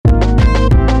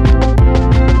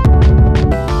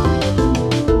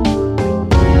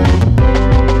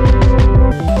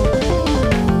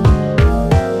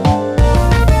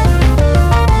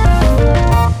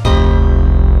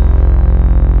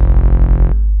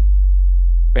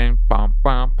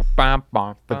Bang, bang,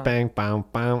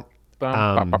 bang.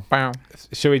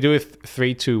 Shall we do a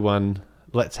 3, 2, 1?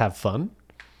 Let's have fun.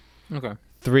 Okay.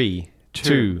 3, 2,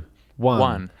 Two, 1.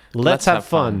 one. Let's have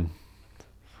fun.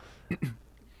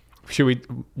 Should we?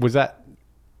 Was that?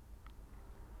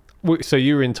 So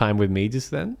you were in time with me just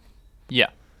then? Yeah.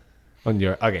 On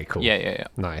your okay, cool. Yeah.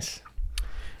 Nice.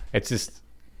 It's just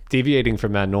deviating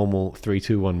from our normal 3,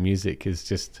 2, 1 music is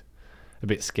just a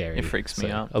bit scary. It freaks me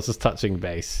out. I was just touching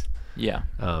base. Yeah.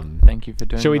 Thank you for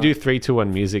doing that. Shall we do 3, 2,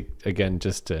 1 music again?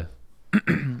 Just to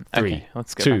 3, Okay,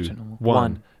 let's go 2, back to normal.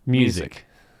 1 music.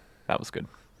 That was good.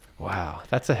 Wow,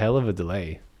 that's a hell of a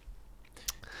delay.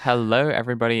 Hello,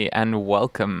 everybody, and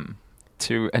welcome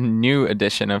to a new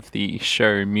edition of the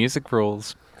show Music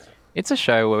Rules. It's a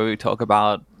show where we talk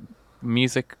about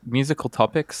musical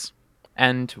topics,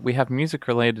 and we have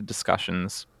music-related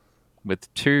discussions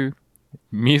with two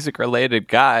music-related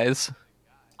guys.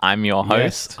 I'm your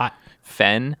host,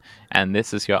 Fen, and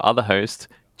this is your other host,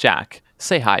 Jack.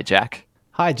 Say hi, Jack.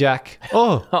 Hi, Jack.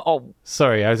 Oh, Oh,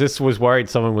 sorry. I just was worried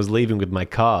someone was leaving with my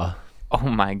car. oh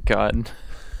my god.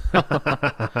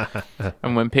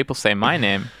 And when people say my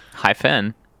name, hi,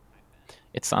 Fen,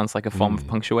 it sounds like a form of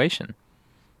punctuation.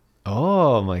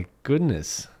 Oh, my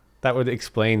goodness. That would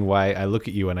explain why I look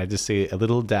at you and I just see a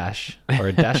little dash or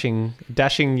a dashing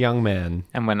young man.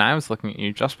 And when I was looking at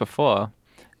you just before,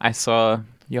 I saw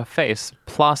your face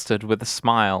plastered with a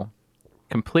smile,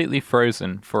 completely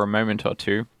frozen for a moment or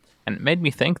two, and it made me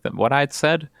think that what I'd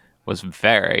said was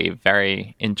very,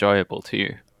 very enjoyable to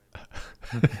you.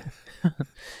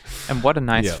 And what a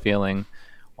nice feeling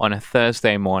on a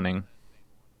Thursday morning.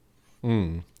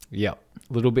 Yep.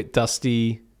 A little bit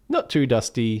dusty, not too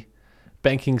dusty,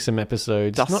 banking some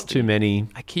episodes, not Dusty. too many.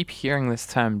 I keep hearing this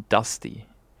term dusty.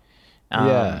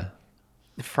 Yeah.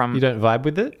 From You don't vibe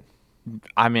with it?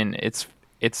 I mean, it's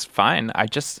fine. I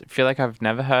just feel like I've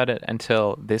never heard it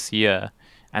until this year,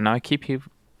 and now I keep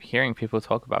hearing people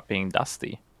talk about being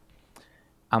dusty.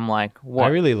 I'm like, what? I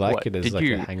really like what? it as Did like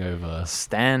you a hangover.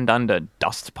 stand under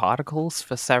dust particles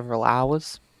for several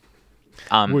hours?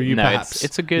 Were you no, perhaps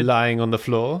it's a good. lying on the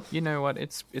floor? You know what?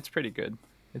 It's pretty good.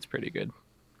 It's pretty good.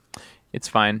 It's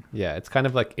fine. Yeah, it's kind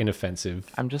of like inoffensive.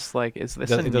 I'm just like, is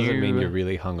this It doesn't mean you're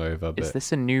really hungover, Is but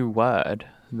this a new word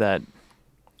that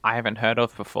I haven't heard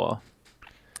of before?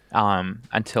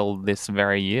 Until this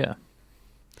very year.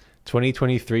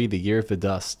 2023, the year of the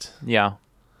dust. Yeah.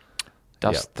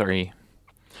 Dust 3.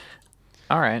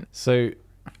 All right. So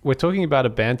we're talking about a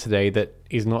band today that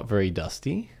is not very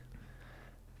dusty,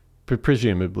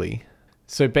 presumably.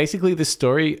 So basically the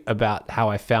story about how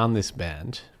I found this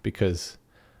band, because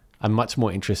I'm much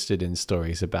more interested in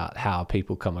stories about how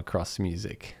people come across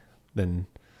music than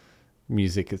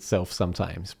music itself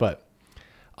sometimes. But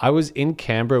I was in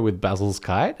Canberra with Basil's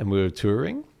Kite and we were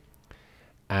touring,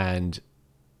 and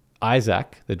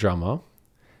Isaac, the drummer,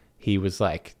 he was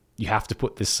like, you have to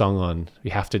put this song on.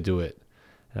 You have to do it.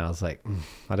 And I was like,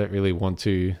 I don't really want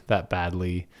to that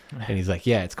badly. And he's like,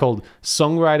 yeah, it's called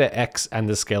Songwriter X and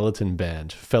the Skeleton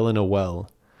Band, Fell in a Well.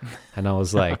 And I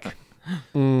was like,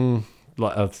 not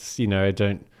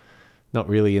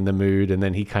really in the mood. And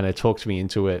then he kind of talked me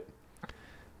into it.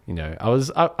 You know,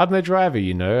 I'm a driver,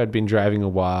 I'd been driving a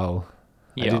while.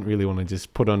 Yeah. I didn't really want to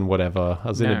just put on whatever. I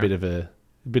was in a bit of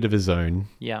a zone.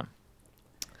 Yeah.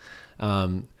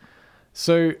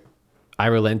 So I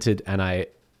relented and I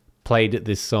played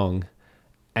this song,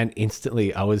 and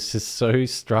instantly I was just so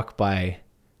struck by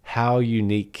how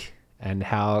unique and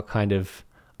how kind of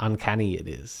uncanny it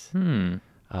is.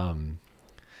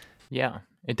 Yeah.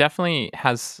 It definitely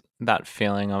has that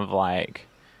feeling of like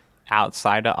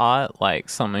outsider art, like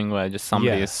something where just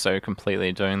somebody is so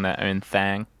completely doing their own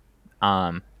thing.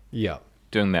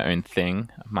 Doing their own thing.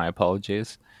 My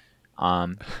apologies.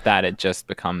 That it just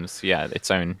becomes, its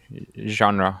own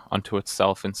genre unto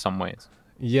itself in some ways.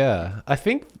 Yeah, I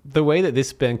think the way that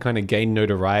this band kind of gained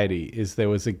notoriety is there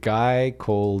was a guy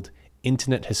called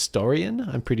Internet Historian,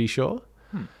 I'm pretty sure.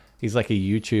 He's like a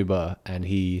YouTuber, and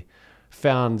he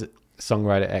found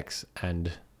Songwriter X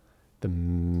and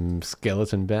the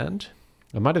Skeleton Band.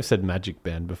 I might have said Magic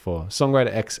Band before.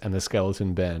 Songwriter X and the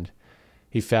Skeleton Band.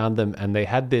 He found them, and they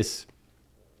have this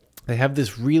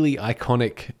really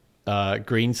iconic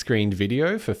green screened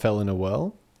video for Fell in a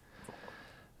Well.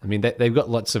 I mean, they've got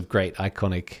lots of great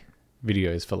iconic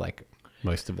videos for like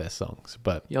most of their songs,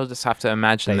 but You'll just have to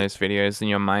imagine those videos in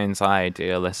your mind's eye,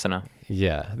 dear listener.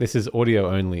 yeah, this is audio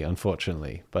only,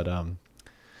 unfortunately. But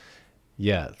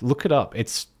look it up.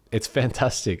 It's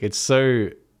fantastic. It's so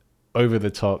over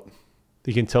the top.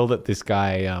 You can tell that this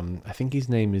guy, I think his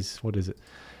name is, what is it?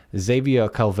 Xavier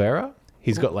Calvera.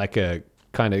 He's got like a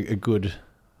kind of a good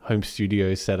home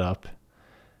studio setup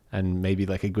and maybe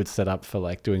like a good setup for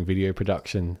like doing video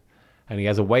production. And he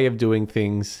has a way of doing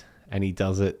things, and he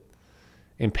does it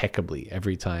impeccably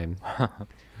every time.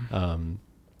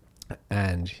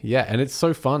 And yeah, and it's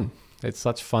so fun. It's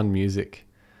such fun music.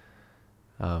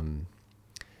 I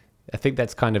think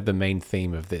that's kind of the main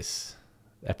theme of this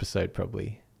episode,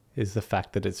 probably, is the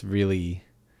fact that it's really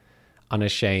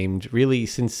unashamed, really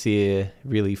sincere,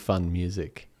 really fun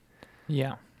music.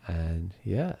 Yeah. And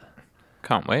yeah.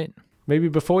 Can't wait. Maybe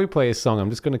before we play a song, I'm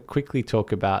just going to quickly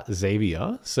talk about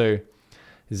Xavier. So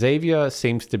Xavier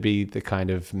seems to be the kind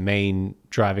of main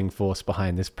driving force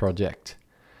behind this project.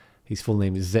 His full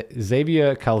name is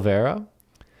Xavier Calvera,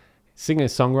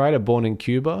 singer-songwriter born in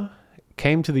Cuba,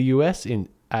 came to the US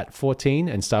at 14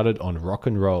 and started on rock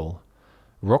and roll.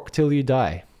 Rock till you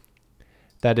die.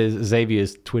 That is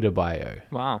Xavier's Twitter bio.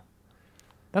 Wow.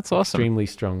 That's awesome. Extremely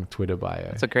strong Twitter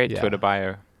bio. It's a great Twitter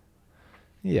bio.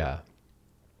 Yeah.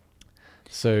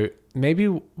 So maybe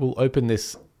we'll open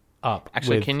this up.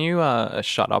 Actually, can you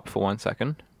shut up for 1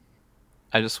 second?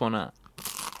 I just want to...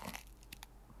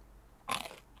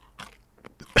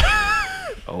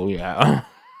 Oh, yeah.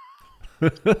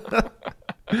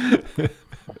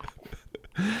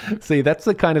 See, that's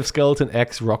the kind of Skeleton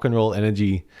X rock and roll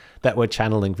energy that we're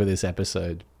channeling for this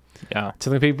episode. Yeah.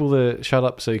 Telling people to shut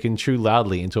up so you can chew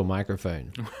loudly into a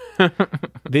microphone.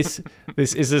 This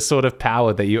is a sort of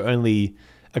power that you only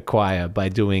acquire by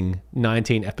doing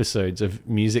 19 episodes of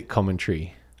music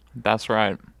commentary. That's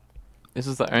right. This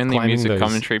is the only music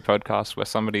commentary podcast where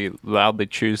somebody loudly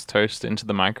chews toast into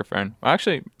the microphone. Well,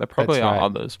 actually, there probably are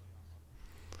others.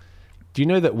 Do you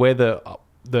know that we're the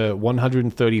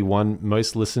 131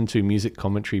 most listened to music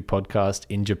commentary podcast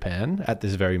in Japan at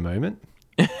this very moment?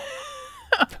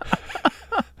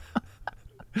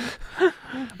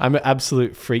 I'm an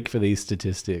absolute freak for these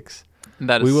statistics.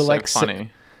 That is so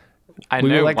funny. I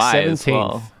know why 17th. As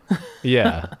well.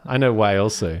 Yeah, I know why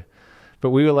also.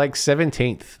 But we were like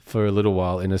 17th for a little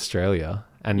while in Australia,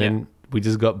 and then we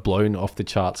just got blown off the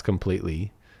charts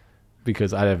completely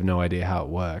because I have no idea how it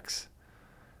works.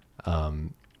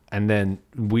 And then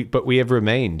we have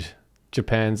remained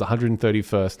Japan's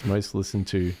 131st most listened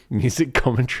to music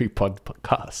commentary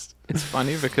podcast. It's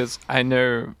funny because I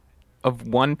know of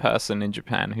one person in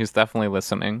Japan who's definitely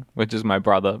listening, which is my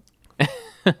brother.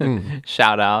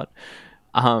 Shout out.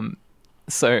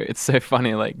 So it's so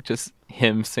funny, like just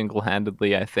him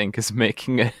single-handedly, I think, is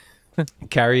making it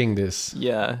carrying this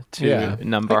to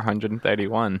number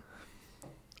 131.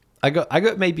 I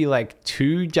got maybe like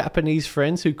 2 Japanese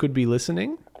friends who could be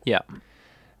listening. Yeah.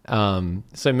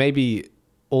 So maybe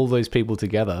all those people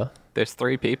together, there's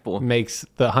 3 people, makes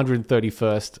the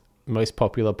 131st most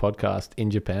popular podcast in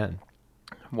Japan.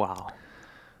 Wow.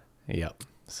 Yep.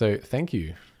 So thank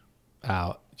you,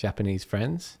 our Japanese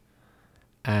friends.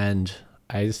 And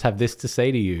I just have this to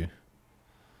say to you.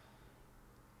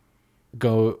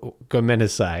 Go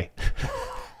menasai.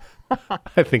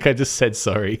 I think I just said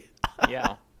sorry.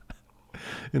 Yeah.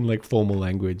 In like formal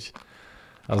language.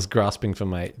 I was grasping for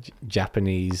my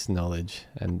Japanese knowledge,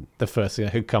 and the first thing I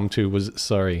could come to was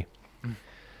sorry.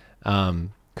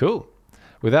 Cool.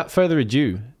 Without further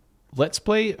ado, let's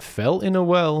play Fell in a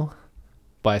Well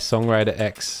by Songwriter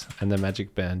X and the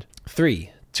Magic Band. 3,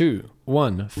 2,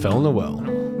 1, Fell in a Well.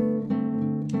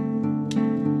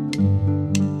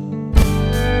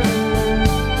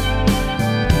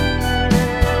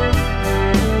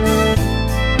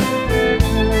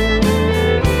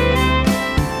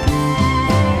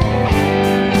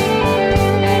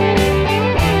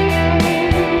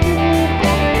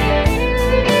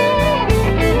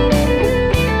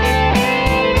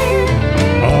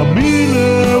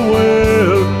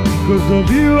 Of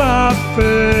you I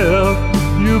fell,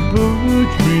 you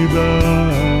pushed me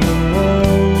down.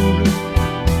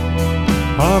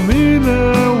 I'm in a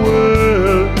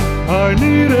well, I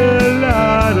need a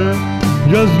ladder,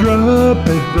 just drop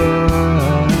it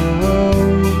down.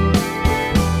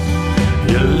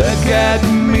 You look at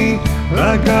me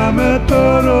like I'm a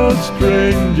total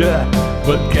stranger,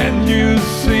 but can you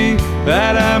see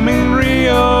that I'm in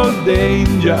real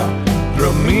danger?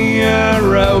 Throw me a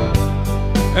rope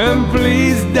and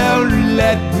please don't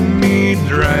let me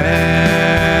drown.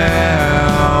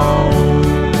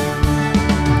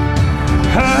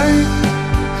 Hey,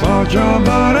 such a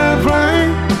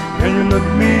butterfly, can you look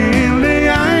me in the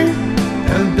eye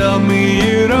and tell me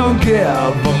you don't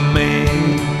care for me?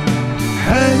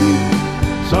 Hey,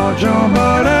 such a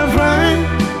butterfly,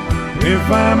 if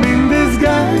I'm in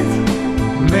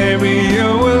disguise, maybe you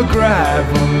will cry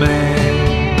for me.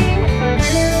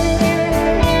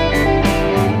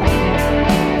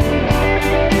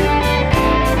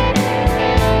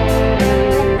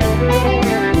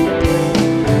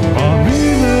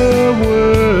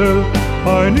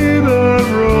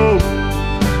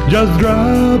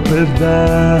 it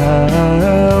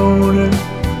down.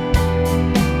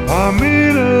 I'm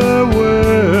in a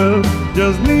well,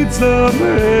 just need some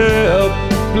help.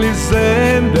 Please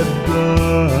send it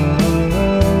down.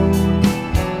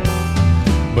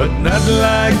 But not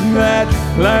like that,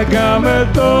 like I'm a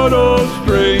total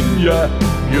stranger.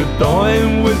 You're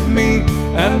toying with me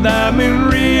and I'm in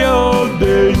real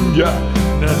danger.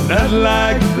 Not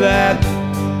like that,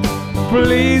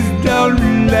 please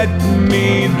don't let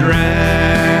me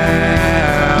drown.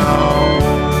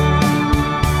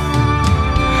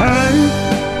 Hey,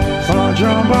 such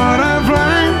a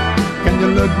butterfly, can you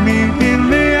look me in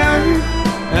the eye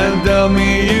and tell me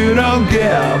you don't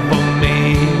care for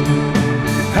me?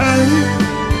 Hey,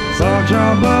 such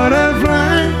a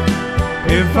butterfly,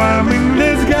 if I'm in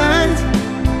disguise,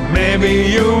 maybe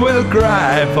you will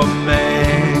cry for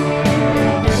me.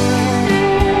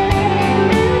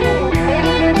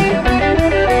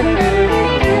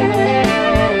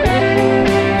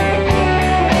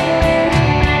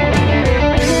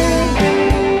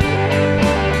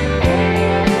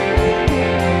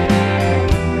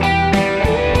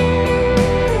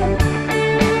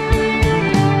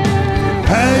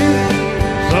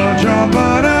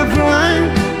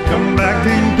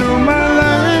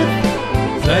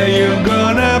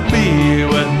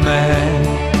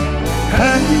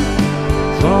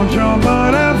 Your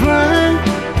butterfly,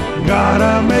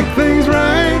 gotta make things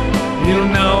right. You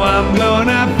know I'm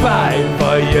gonna fight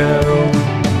for you.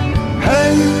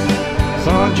 Hey,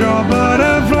 such a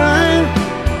butterfly,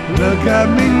 look at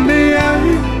me in the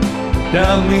eye.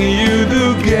 Tell me you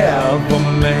do care for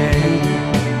me.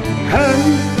 Hey,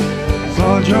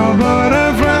 such a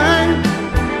butterfly,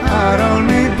 I don't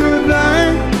need to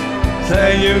die. Say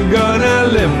you're gonna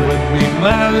live with me,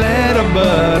 my little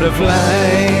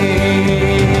butterfly.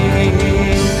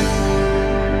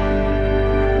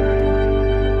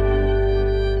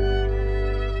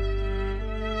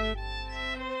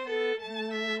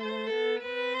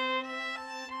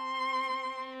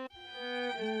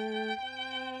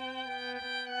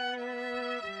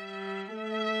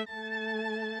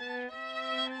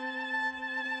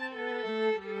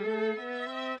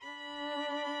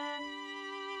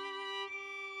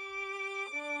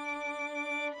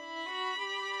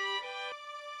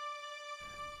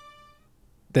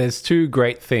 There's two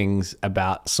great things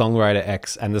about Songwriter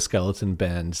X and the Skeleton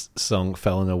Band's song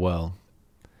Fell in a Well.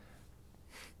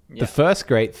 Yeah. The first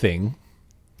great thing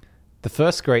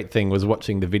was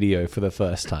watching the video for the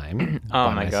first time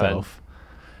by myself.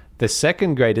 The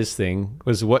second greatest thing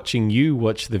was watching you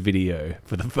watch the video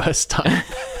for the first time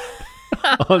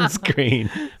on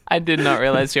screen. I did not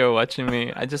realize you were watching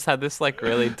me. I just had this like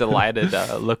really delighted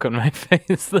look on my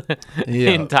face the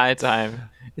entire time.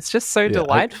 It's just so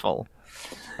delightful.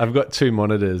 I've got two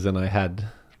monitors, and I had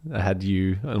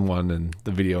you on one and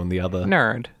the video on the other.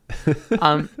 Nerd.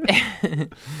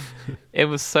 It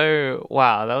was so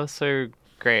wow. That was so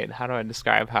great. How do I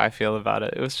describe how I feel about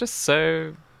it? It was just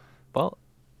so well.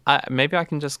 Maybe I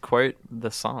can just quote the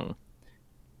song.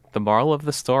 The moral of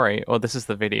the story, or this is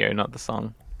the video, not the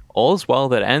song. All's well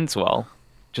that ends well.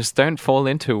 Just don't fall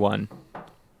into one.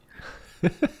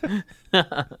 The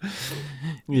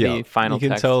final you can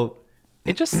text. tell.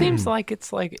 It just seems like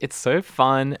it's so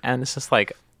fun, and it's just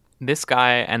like this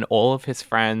guy and all of his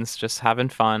friends just having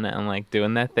fun and like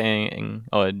doing their thing,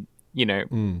 or you know,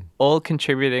 all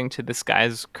contributing to this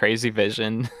guy's crazy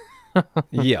vision.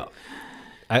 Yeah.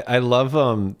 I love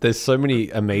there's so many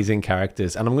amazing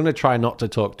characters, and I'm going to try not to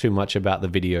talk too much about the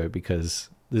video because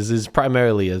this is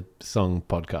primarily a song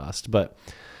podcast, but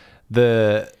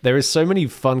there is so many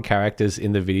fun characters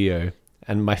in the video,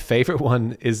 and my favorite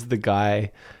one is the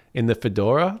guy in the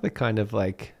fedora, the kind of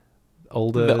like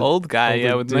the old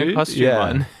guy, with dude. no costume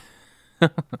on.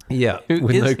 Yeah,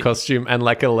 with no costume and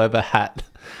like a leather hat.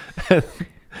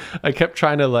 I kept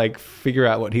trying to like figure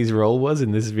out what his role was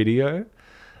in this video,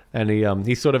 and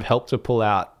he sort of helped to pull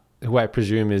out who I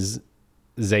presume is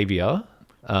Xavier,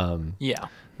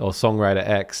 or Songwriter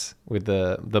X with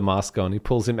the mask on. He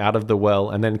pulls him out of the well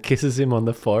and then kisses him on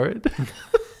the forehead.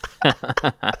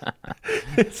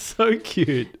 It's so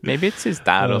cute. Maybe it's his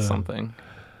dad or something.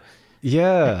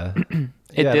 Yeah.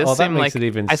 It does seem like it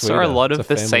even I saw a sweeter. lot It's of a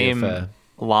the family same affair.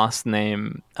 last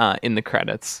name in the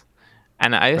credits,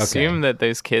 and I assume that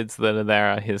those kids that are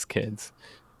there are his kids.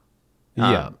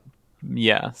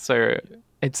 Yeah, so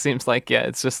it seems like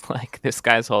it's just like this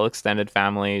guy's whole extended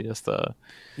family. Just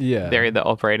they're either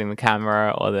operating the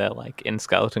camera or they're like in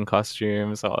skeleton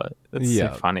costumes. Or it's so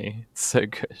funny. It's so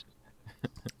good.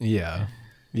 Yeah.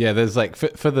 There's like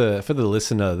for the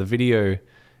listener, the video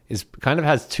is kind of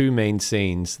has two main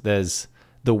scenes. There's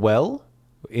the well,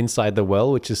 inside the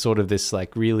well, which is sort of this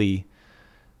like really,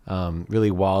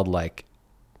 really wild, like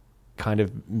kind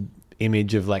of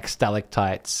image of like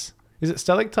stalactites. Is it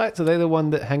stalactites? Are they the one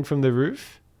that hang from the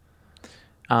roof?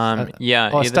 Yeah,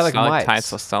 oh, either stalagmites.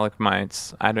 stalactites or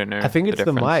stalagmites. I don't know. I think it's the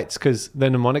difference. mites, because the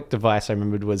mnemonic device I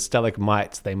remembered was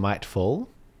stalagmites, they might fall.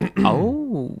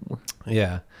 Oh,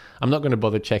 Yeah. I'm not going to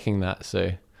bother checking that,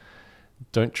 so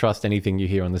don't trust anything you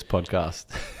hear on this podcast.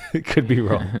 It could be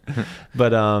wrong.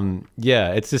 But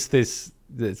yeah, it's just this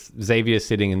Xavier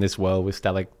sitting in this well with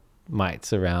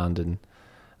stalagmites around, and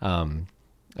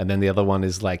then the other one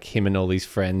is like him and all these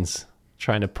friends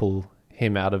trying to pull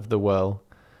him out of the well,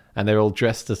 and they're all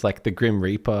dressed as like the Grim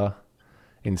Reaper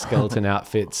in skeleton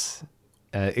outfits,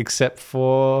 except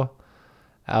for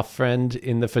our friend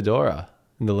in the fedora,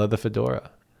 in the leather fedora.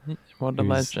 what a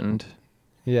legend!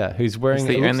 Yeah, who's wearing... He's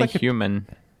the it looks only like human.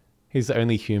 He's the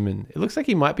only human. It looks like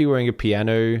he might be wearing a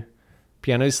piano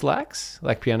slacks,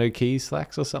 like piano keys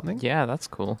slacks or something. Yeah, that's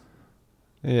cool.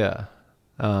 Yeah.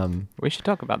 We should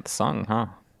talk about the song, huh?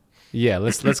 Yeah,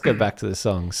 let's go back to the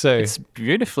song. So It's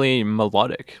beautifully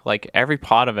melodic. Like every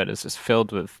part of it is just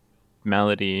filled with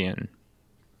melody and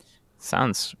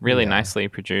sounds really Yeah. nicely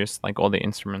produced, like all the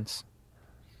instruments.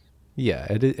 yeah,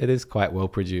 it is quite well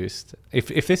produced.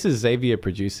 If this is Xavier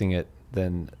producing it,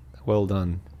 then well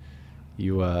done.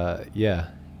 You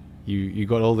you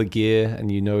got all the gear,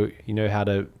 and you know how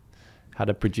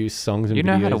to produce songs and You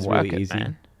know videos how to work really it, easy.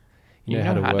 man. You know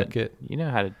how to work it. You know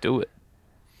how to do it.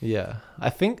 Yeah, I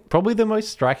think probably the most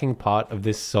striking part of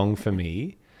this song for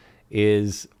me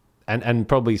is, and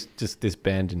probably just this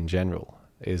band in general,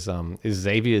 is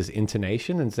Xavier's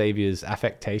intonation and Xavier's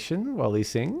affectation while he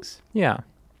sings. Yeah.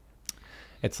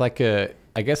 It's like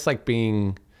I guess like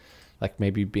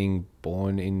maybe being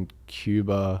born in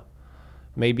Cuba,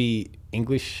 maybe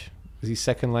English is his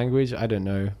second language. I don't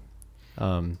know.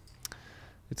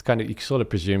 It's kind of, you sort of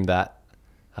presume that.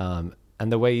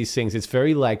 And the way he sings, it's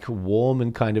very like warm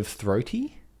and kind of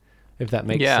throaty, if that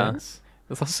makes sense.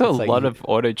 There's also It's a like lot you- of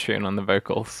auto-tune on the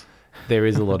vocals. There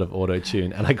is a lot of auto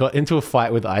tune, and I got into a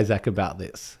fight with Isaac about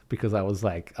this because I was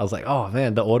like, oh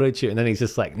man, the auto tune, and then he's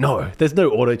just like, no, there's no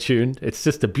auto tune. It's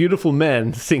just a beautiful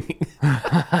man singing.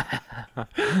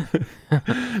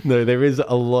 No, there is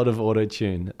a lot of auto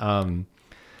tune. But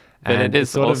it is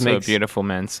sort of also a beautiful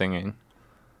man singing.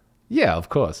 Yeah, of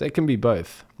course, it can be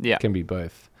both. Yeah. It can be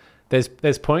both.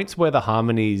 There's points where the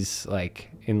harmonies,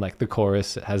 like in like the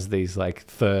chorus, it has these like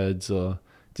thirds or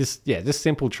just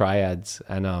simple triads,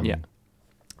 and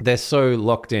they're so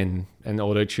locked in and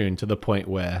auto tuned to the point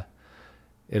where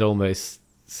it almost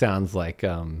sounds like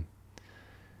a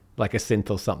synth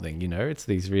or something. You know, it's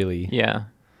these really Yeah.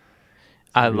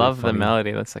 I really love the funny.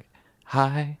 melody that's like,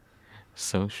 hi,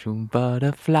 social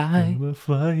butterfly.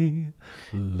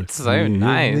 It's so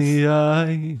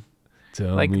nice.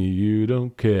 Tell Like- me you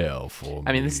don't care for me.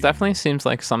 I mean, this definitely seems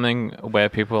like something where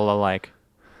people are like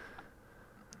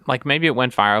maybe it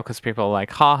went viral because people are like,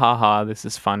 ha ha ha, this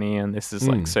is funny and this is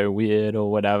like so weird or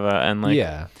whatever. And like,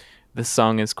 yeah, the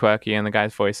song is quirky and the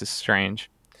guy's voice is strange.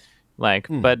 Like,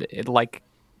 but it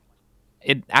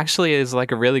actually is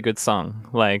like a really good song.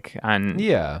 Like, and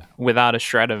yeah. without a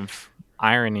shred of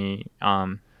irony,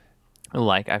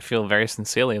 like I feel very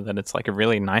sincerely that it's like a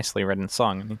really nicely written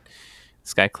song. I mean,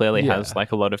 this guy clearly has Yeah.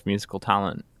 like a lot of musical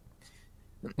talent.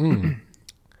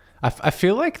 I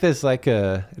feel like there's like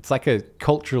it's like a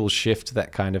cultural shift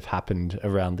that kind of happened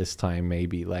around this time,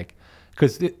 maybe like,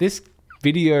 because this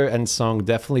video and song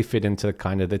definitely fit into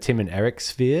kind of the Tim and Eric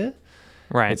sphere.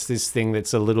 Right. It's this thing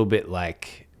that's a little bit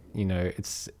like, you know,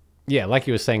 it's, yeah, like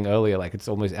you were saying earlier, like it's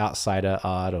almost outsider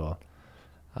art, or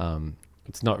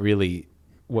it's not really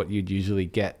what you'd usually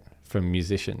get from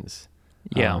musicians.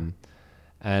 Yeah.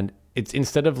 And it's,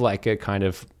 instead of like a kind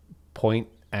of point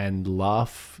and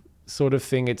laugh sort of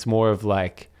thing, it's more of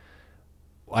like,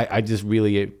 I just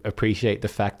really appreciate the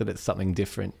fact that it's something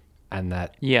different, and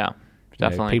that Yeah, you know,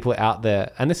 definitely. people out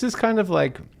there, and this is kind of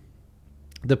like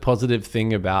the positive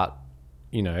thing about,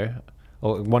 you know,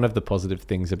 or one of the positive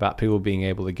things about people being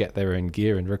able to get their own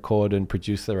gear and record and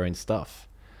produce their own stuff,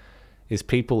 is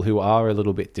people who are a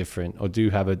little bit different or do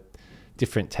have a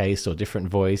different taste or different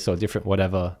voice or different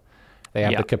whatever, they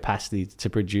have Yeah. the capacity to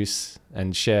produce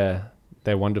and share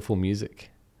their wonderful music.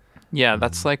 Yeah,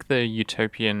 that's like the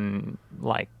utopian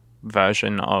like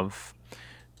version of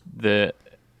the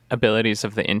abilities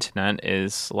of the internet,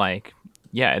 is like,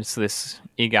 yeah, it's this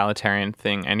egalitarian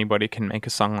thing. Anybody can make a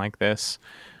song like this,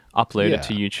 upload it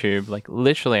to Yeah. YouTube. Like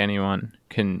literally anyone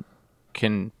can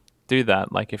do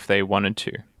that, like if they wanted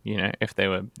to, you know, if they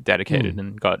were dedicated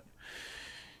and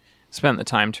spent the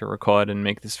time to record and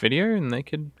make this video, and they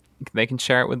can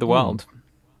share it with the world.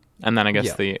 And then I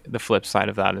guess Yeah. the flip side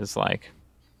of that is like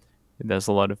there's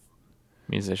a lot of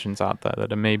musicians out there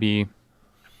that are maybe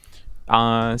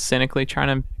cynically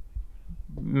trying to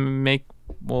make,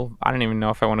 well, I don't even know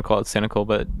if I want to call it cynical,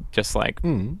 but just like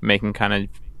making kind of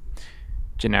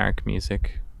generic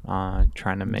music,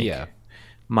 trying to make Yeah.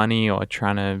 money or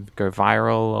trying to go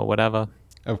viral or whatever.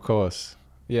 Of course.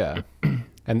 Yeah.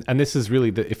 And this is really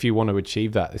if you want to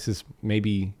achieve that, this is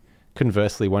maybe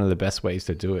conversely one of the best ways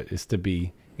to do it, is to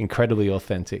be incredibly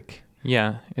authentic.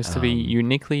 Yeah, is to be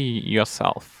uniquely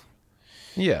yourself.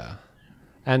 Yeah.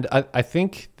 And I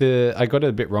think I got it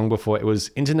a bit wrong before. It was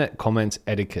Internet Comment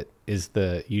Etiquette is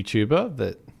the YouTuber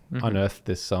that unearthed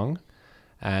this song.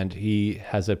 And he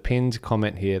has a pinned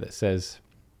comment here that says,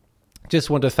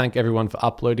 "Just want to thank everyone for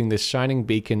uploading this shining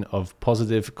beacon of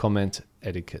positive comment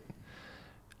etiquette.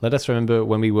 Let us all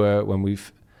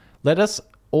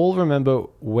remember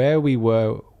where we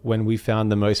were when we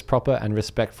found the most proper and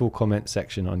respectful comment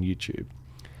section on YouTube."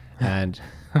 And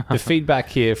the feedback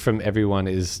here from everyone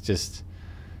is just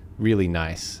really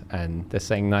nice, and they're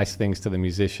saying nice things to the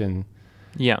musician.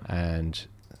 Yeah. And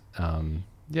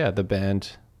the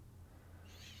band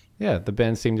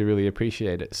seemed to really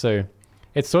appreciate it. So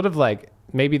it's sort of like,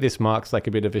 maybe this marks like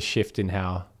a bit of a shift in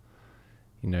how,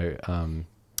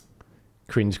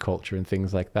 cringe culture and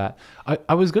things like that.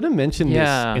 I was going to mention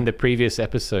this in the previous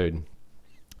episode,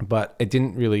 but it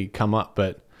didn't really come up.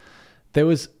 But there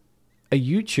was a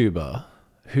YouTuber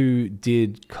who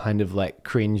did kind of like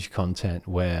cringe content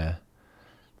where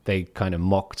they kind of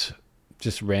mocked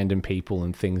just random people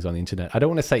and things on the internet. I don't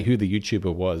want to say who the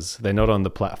YouTuber was. They're not on the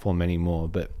platform anymore,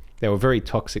 but they were a very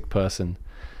toxic person.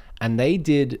 And they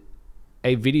did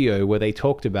a video where they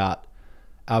talked about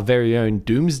our very own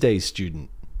Doomsday Student.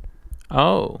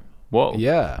 Oh, whoa.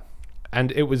 Yeah.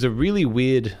 And it was a really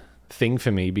weird thing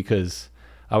for me, because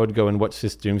I would go and watch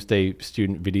this Doomsday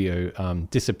Student video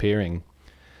disappearing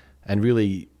and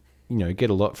really,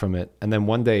 get a lot from it. And then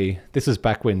one day, this was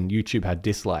back when YouTube had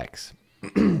dislikes.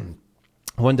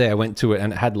 One day I went to it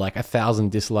and it had like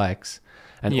 1,000 dislikes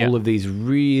and all of these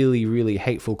really, really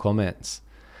hateful comments.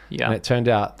 Yeah. And it turned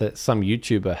out that some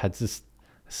YouTuber had just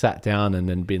sat down and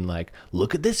then been like,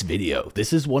 "Look at this video.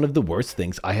 This is one of the worst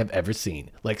things I have ever seen.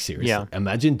 Like, seriously,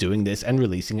 imagine doing this and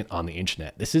releasing it on the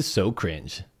internet. This is so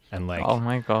cringe." And like, oh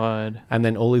my God. And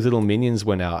then all these little minions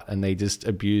went out and they just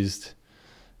abused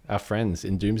our friends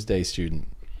in Doomsday Student.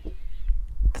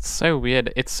 That's so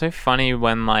weird. It's so funny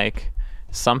when like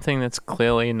something that's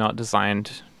clearly not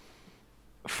designed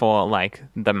for like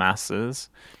the masses,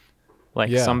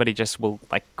 like somebody just will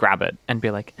like grab it and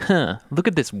be like, "Huh, look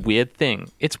at this weird thing.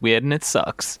 It's weird and it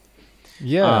sucks."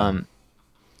 Yeah.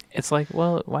 It's like,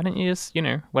 well, why don't you just,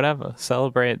 whatever,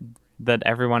 celebrate that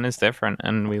everyone is different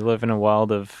and we live in a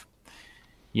world of,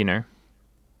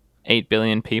 8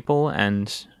 billion people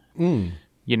and,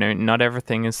 not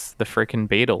everything is the freaking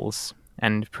Beatles.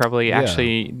 And probably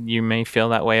actually you may feel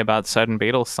that way about certain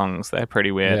Beatles songs. They're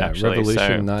pretty weird, actually.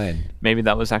 Revolution so 9. Maybe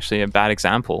that was actually a bad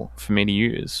example for me to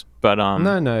use. But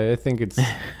No, I think it's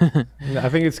I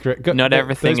think it's correct. Not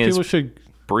everything is should...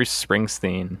 Bruce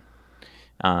Springsteen.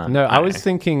 No, I was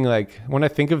thinking like, when I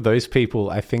think of those people,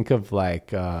 I think of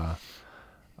like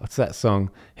what's that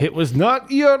song? "It was not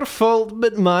your fault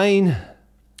but mine.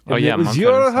 Oh yeah, it was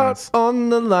your heart on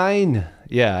the line."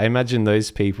 Yeah, I imagine those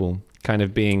people kind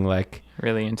of being like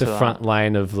really into the front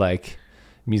line of like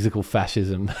musical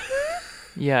fascism.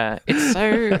 Yeah, it's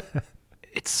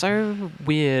so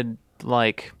weird,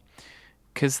 like,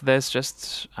 because there's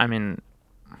just,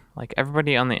 like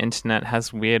everybody on the internet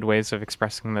has weird ways of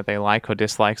expressing that they like or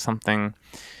dislike something.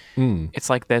 It's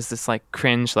like there's this like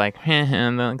cringe, like,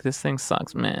 and like this thing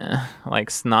sucks, man, like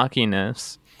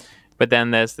snarkiness. But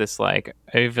then there's this like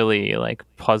overly like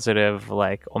positive,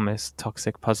 like almost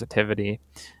toxic positivity,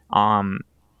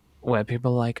 where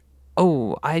people are like,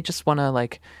 "Oh, I just want to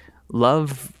like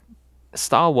love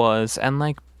Star Wars, and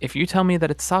like if you tell me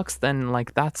that it sucks, then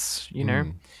like that's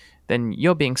then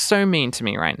you're being so mean to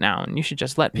me right now, and you should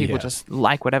just let people just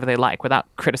like whatever they like without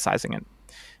criticizing it."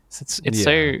 So it's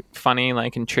so funny,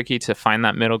 like, and tricky to find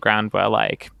that middle ground where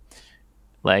like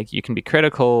you can be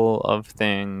critical of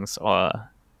things or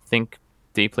think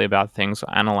deeply about things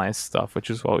or analyze stuff, which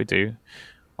is what we do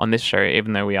on this show,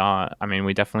 even though we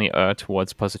definitely err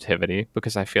towards positivity,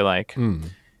 because I feel like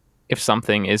if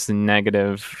something is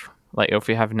negative, like if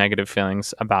we have negative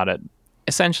feelings about it,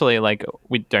 essentially like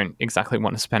we don't exactly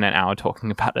want to spend an hour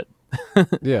talking about it.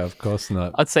 Yeah, of course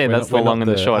not. I'd say that's the long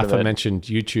and the short of it. Aforementioned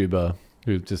YouTuber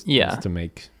who just wants to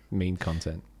make mean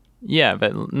content. Yeah,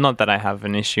 but not that I have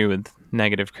an issue with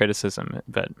negative criticism,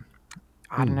 but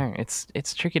I don't know.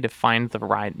 It's tricky to find the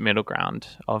right middle ground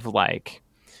of like,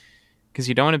 because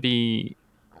you don't want to be,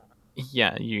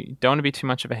 you don't want to be too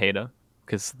much of a hater,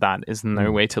 because that is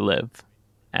no way to live,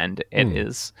 and it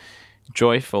is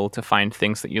joyful to find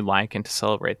things that you like and to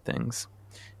celebrate things,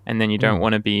 and then you don't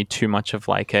want to be too much of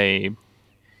like a,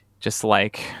 just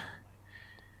like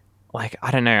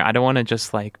I don't know, I don't want to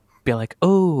just like be like,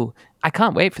 oh, I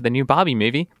can't wait for the new Barbie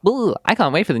movie. Boo! I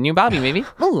can't wait for the new Barbie movie.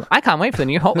 Boo! I can't wait for the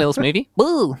new Hot Wheels movie.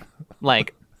 Boo!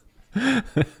 Like, I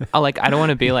don't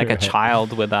want to be like a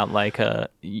child without like a,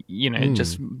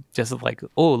 just like,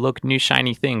 oh, look, new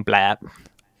shiny thing, blah.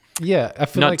 Yeah, I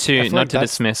feel not like to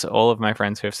that's... dismiss all of my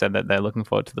friends who have said that they're looking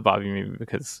forward to the Barbie movie,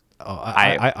 because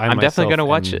I'm definitely going to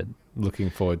watch it.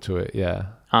 Looking forward to it, yeah.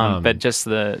 But just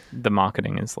the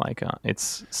marketing is like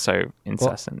it's so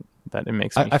incessant that it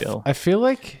makes me feel. I feel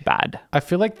like bad. I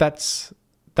feel like that's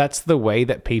the way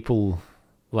that people,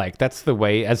 like, that's the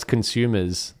way as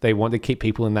consumers they want to keep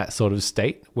people in that sort of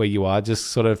state where you are just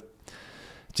sort of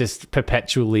just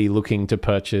perpetually looking to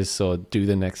purchase or do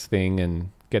the next thing and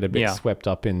get a bit swept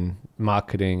up in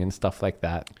marketing and stuff like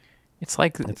that. It's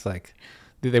like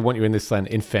they want you in this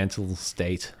infantile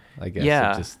state, I guess.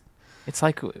 Yeah. Of just it's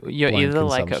like you're either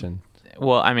like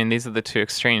these are the two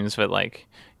extremes, but like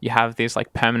you have these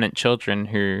like permanent children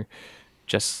who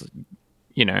just,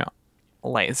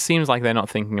 like it seems like they're not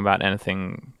thinking about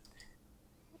anything,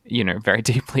 very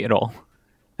deeply at all.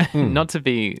 Not to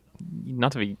be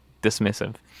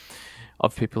dismissive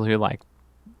of people who like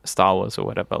Star Wars or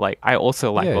whatever. Like I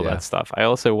also like all that stuff. I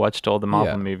also watched all the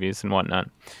Marvel movies and whatnot,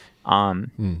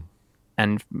 and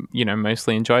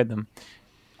mostly enjoyed them.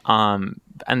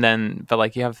 And then, but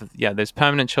like you have, there's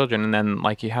permanent children, and then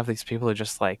like you have these people who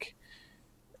just like,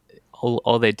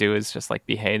 all they do is just like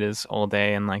be haters all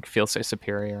day and like feel so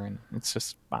superior, and it's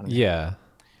just, I don't know. Yeah.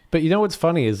 But you know what's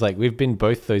funny is like we've been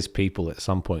both those people at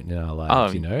some point in our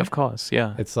lives, Of course,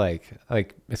 yeah. It's like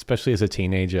especially as a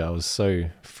teenager, I was so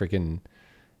freaking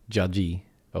judgy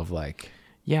of like...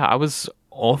 Yeah, I was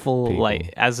awful people.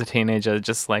 Like as a teenager,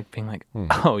 just like being like,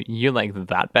 oh, you like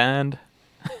that band?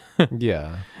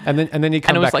 Yeah, and then you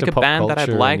come and it was back like to a pop band that I'd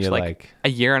culture liked and like a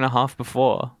year and a half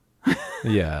before.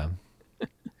 Yeah,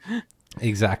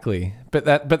 exactly. But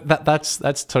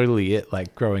that's totally it.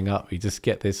 Like growing up, you just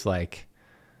get this like,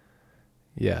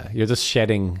 you're just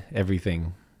shedding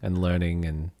everything and learning,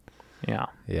 and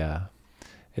yeah,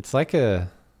 it's like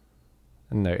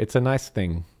it's a nice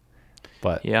thing,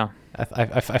 but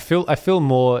I feel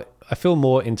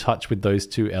more in touch with those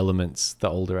two elements the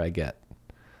older I get.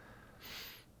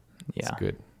 Yeah, it's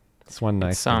good. It's one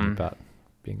nice thing about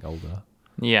being older.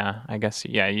 Yeah, I guess.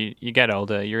 Yeah, you get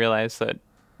older, you realize that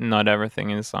not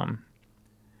everything is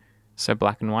so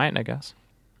black and white, I guess.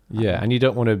 Yeah, and you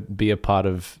don't want to be a part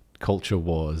of culture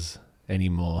wars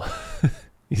anymore.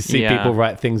 You see people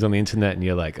write things on the internet, and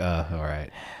you're like, all right,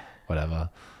 whatever.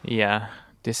 Yeah,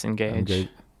 disengage.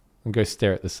 And go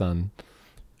stare at the sun.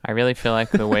 I really feel like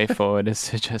the way forward is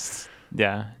to just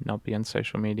not be on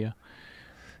social media.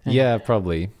 Yeah,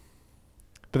 probably.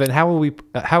 But then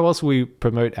how else will we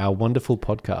promote our wonderful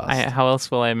podcast? How else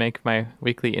will I make my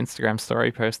weekly Instagram story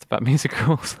post about music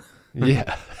rules?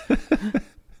 Yeah.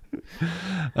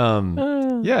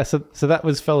 So that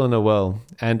was Fell in a Well,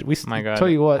 and we tell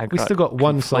you what, we still got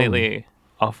one song. Completely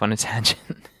off on a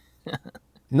tangent.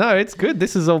 No, it's good.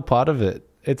 This is all part of it.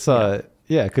 It's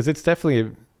because it's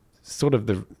definitely sort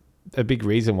of a big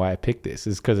reason why I picked this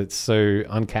is because it's so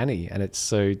uncanny and it's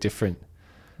so different.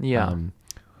 Yeah.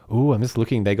 I'm just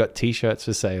looking. They got T-shirts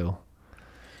for sale.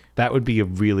 That would be a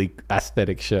really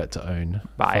aesthetic shirt to own.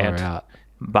 Buy it. Out.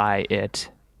 Buy it.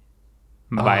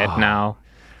 Buy it now.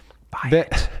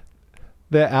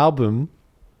 Their album,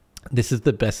 this is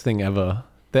the best thing ever.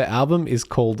 Their album is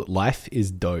called Life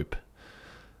is Dope.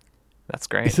 That's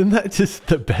great. Isn't that just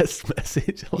the best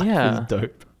message? Life is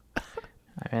dope.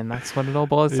 I mean, that's what it all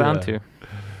boils down to.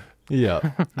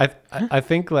 Yeah. I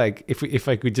think like if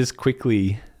I could just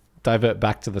quickly divert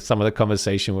back to some of the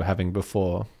conversation we're having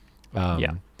before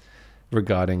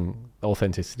regarding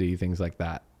authenticity, things like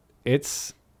that.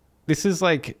 This is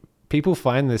like people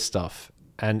find this stuff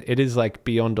and it is like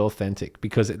beyond authentic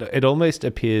because it almost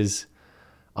appears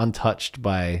untouched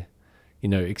by,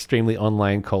 extremely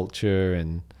online culture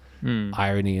and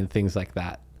irony and things like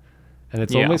that. And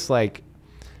it's almost like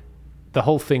the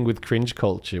whole thing with cringe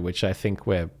culture, which I think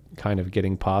we're kind of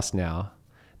getting past now.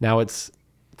 Now it's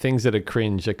things that are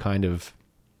cringe are kind of,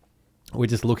 we're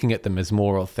just looking at them as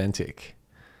more authentic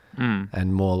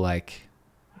and more like,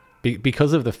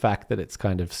 because of the fact that it's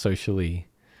kind of socially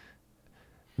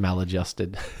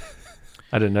maladjusted.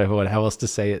 I don't know how else to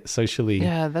say it. Socially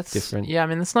different. Yeah, I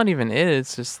mean, that's not even it.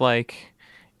 It's just like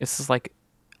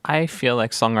I feel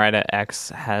like Songwriter X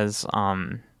has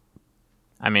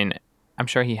I mean, I'm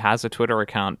sure he has a Twitter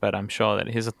account, but I'm sure that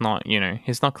he's not,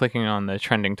 he's not clicking on the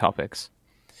trending topics.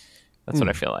 That's what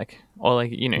I feel like. Or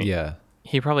like, Yeah.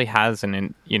 he probably has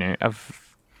an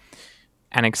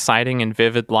exciting and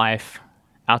vivid life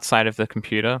outside of the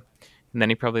computer. And then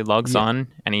he probably logs on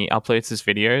and he uploads his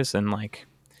videos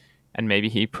and maybe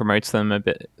he promotes them a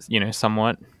bit,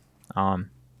 somewhat. But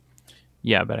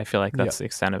I feel like that's the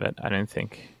extent of it. I don't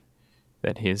think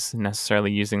that he's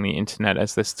necessarily using the internet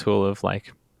as this tool of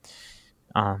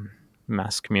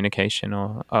mass communication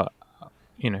or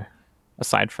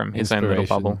aside from his own little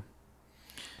bubble.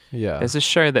 Yeah. There's a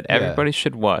show that everybody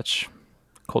should watch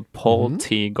called Paul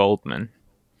T. Goldman.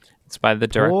 It's by the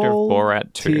director of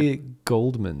Borat 2. T.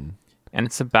 Goldman. And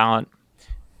it's about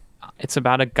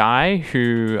a guy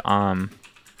who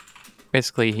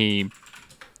basically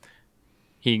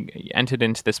he entered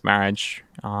into this marriage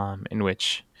in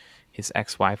which his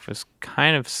ex-wife was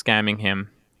kind of scamming him.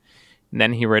 And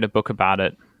then he wrote a book about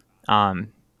it. And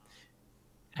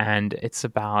it's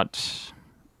about...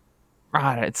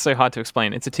 it's so hard to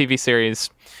explain. It's a TV series.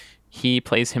 He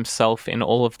plays himself in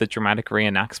all of the dramatic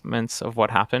reenactments of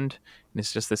what happened. And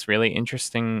it's just this really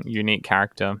interesting, unique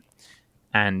character.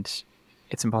 And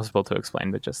it's impossible to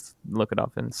explain, but just look it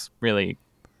up and it's really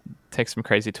takes some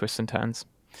crazy twists and turns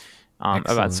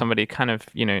about somebody kind of,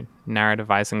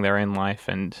 narrativizing their own life.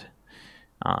 And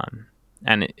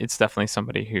it's definitely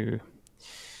somebody who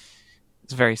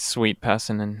is a very sweet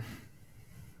person and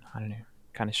I don't know,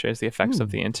 kind of shows the effects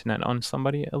of the internet on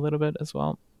somebody a little bit as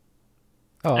well.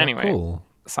 Oh, anyway, cool.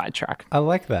 Sidetrack. I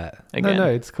like that. Again. No,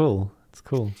 it's cool. It's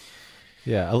cool.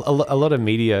 Yeah, a lot of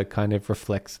media kind of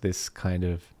reflects this kind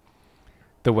of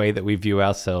the way that we view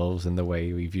ourselves and the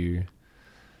way we view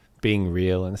being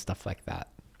real and stuff like that.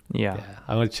 Yeah.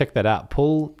 I'm going to check that out.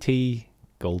 Paul T.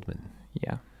 Goldman.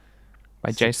 Yeah.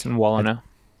 By Jason Walliner.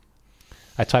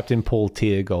 I typed in Paul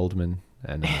T. Goldman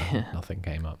and nothing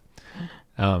came up.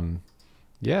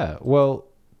 Yeah, well,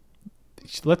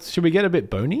 should we get a bit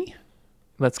bony?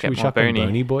 Let's get more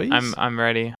bony, boys. I'm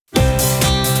ready.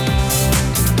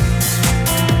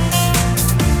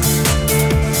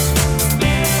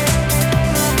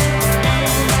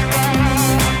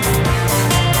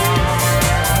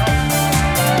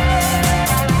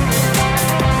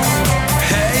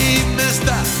 Hey,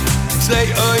 mister, say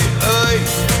oi, oi,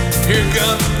 here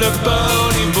comes the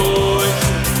bony boys.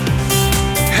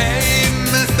 Hey,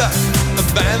 mister, a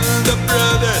band of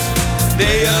brothers,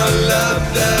 they all love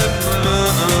their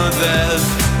mothers.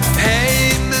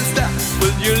 Hey, mister,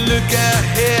 will you look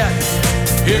ahead?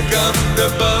 Here come the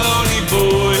bony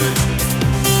boys.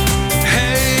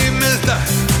 Hey, mister,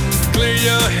 clear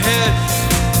your head,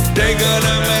 they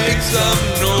gonna make some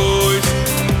noise.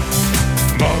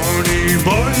 Bony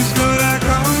boys gonna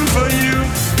come for you,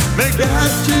 they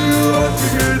got you all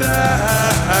figured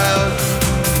out.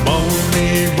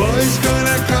 Bony boys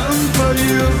gonna come for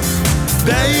you,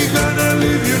 they gonna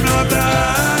leave you no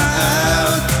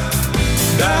doubt.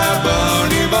 The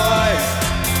bony boys,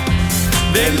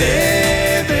 they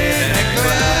live in a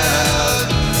cloud.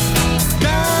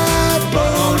 The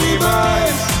bony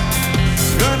boys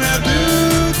gonna do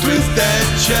twist and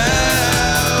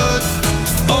shout.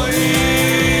 Oi,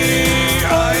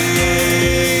 oi,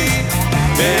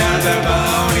 they are the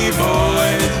bony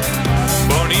boys.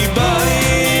 Bony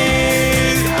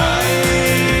boys, oi,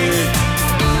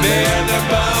 they are the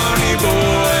bony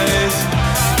boys.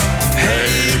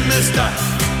 Hey, mister,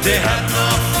 they had no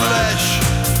flesh,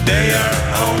 they are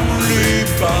only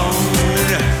bone.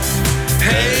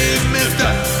 Hey,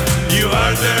 mister, you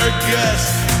are their guest,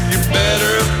 you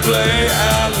better play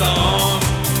along.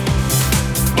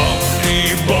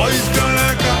 Bony boys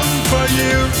gonna come for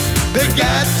you, they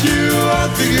got you all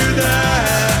figured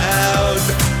out.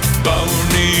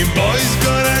 Bony boys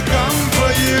gonna come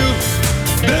for you,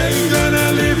 they gonna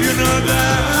leave you no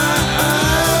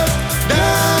doubt. The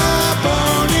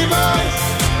bony boys,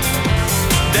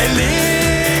 they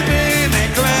live in a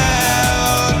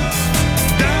cloud.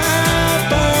 The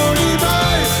bony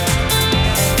boys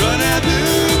gonna do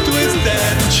twist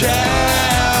and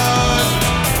shout.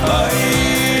 Oi,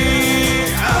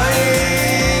 oi,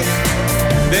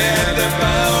 they're the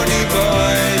bony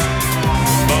boys.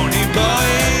 Bony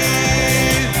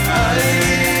boys, oi,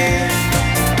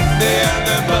 they are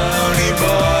the bony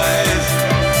boys.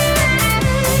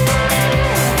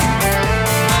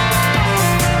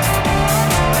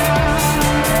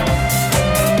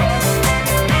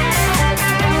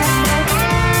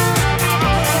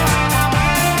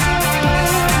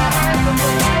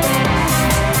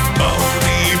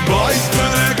 Bony boys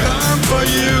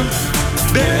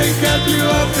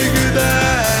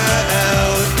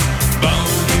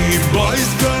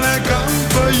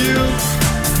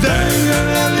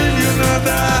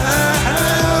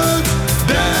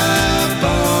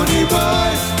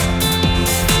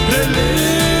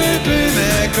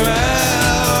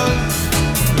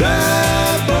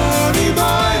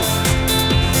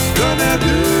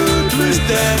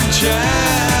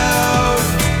shout.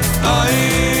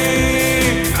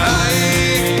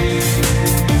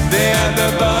 They are the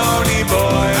Bony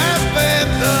Boys.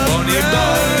 Bony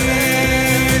Boys.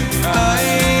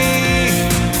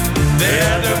 They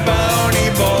are the Bony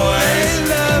Boys.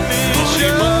 Bony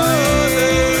Boys.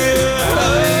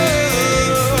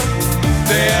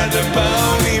 They are the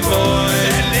Bony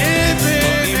Boys.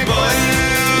 Bony Boys.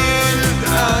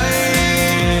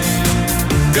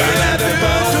 They are the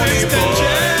Bony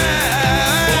Boys.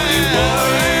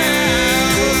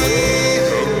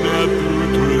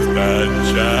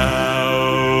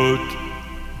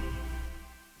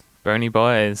 Bony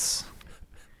Boys.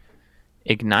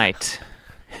 Ignite.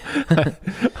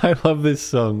 I love this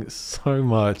song so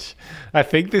much. I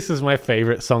think this is my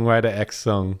favorite Songwriter X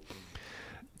song.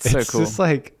 So It's cool. just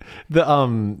like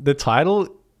the title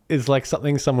is like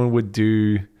something someone would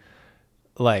do,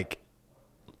 like,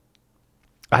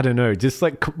 I don't know, just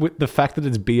like with the fact that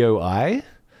it's BOI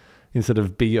instead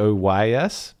of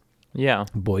BOYS, Yeah.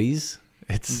 boys.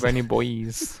 It's Bony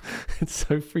Boys. it's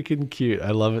so freaking cute.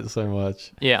 I love it so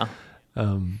much. Yeah.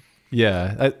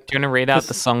 Yeah. Do you want to read out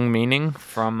the song meaning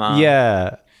from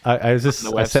Yeah. I was just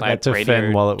the I sent that website to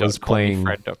Fen while it was playing.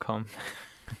 radio.callmefred.com?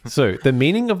 So, the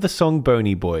meaning of the song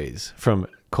Bony Boys from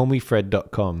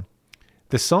callmefred.com.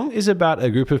 The song is about a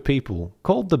group of people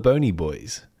called the Bony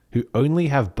Boys who only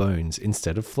have bones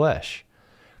instead of flesh.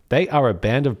 They are a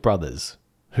band of brothers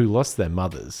who lost their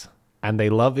mothers, and they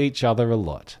love each other a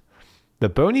lot. The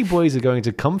Bony Boys are going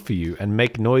to come for you and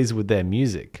make noise with their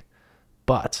music,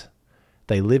 but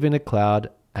they live in a cloud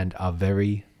and are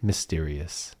very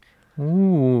mysterious.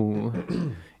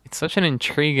 Ooh. It's such an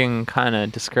intriguing kind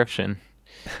of description.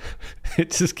 It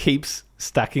just keeps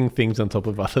stacking things on top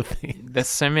of other things. There's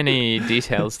so many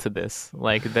details to this.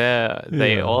 Like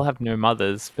they Yeah. all have no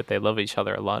mothers, but they love each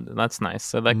other a lot. And that's nice.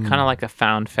 So they're kind of like a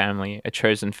found family, a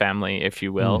chosen family, if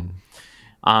you will.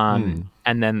 And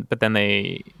then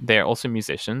they're also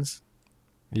musicians,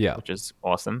 Yeah. which is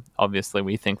awesome. Obviously,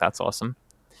 we think that's awesome.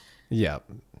 Yeah.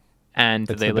 And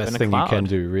It's they the live best in a thing cloud. you can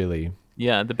do, really.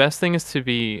 Yeah, the best thing is to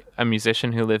be a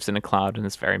musician who lives in a cloud and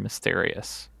is very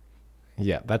mysterious.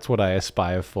 Yeah, that's what I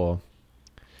aspire for.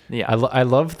 Yeah. I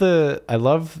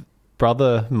love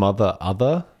brother, mother,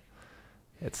 other.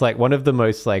 It's like one of the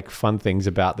most like fun things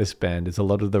about this band is a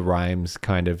lot of the rhymes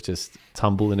kind of just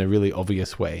tumble in a really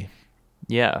obvious way.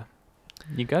 Yeah,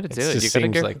 you got to do it. just You got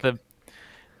to seems go like- for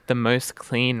the most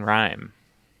clean rhyme.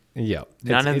 Yeah,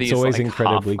 None of it's these, always like,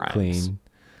 incredibly half rhymes. clean.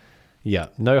 Yeah,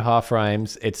 no half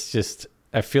rhymes. It's just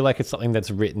I feel like it's something that's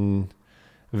written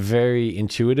very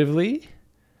intuitively,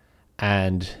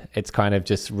 and it's kind of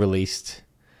just released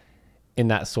in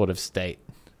that sort of state.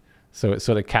 So it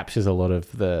sort of captures a lot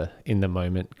of the in the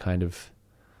moment kind of,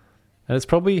 and it's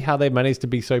probably how they managed to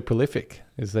be so prolific.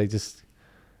 Is they just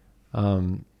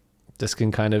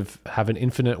can kind of have an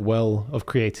infinite well of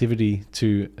creativity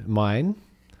to mine.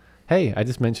 Hey, I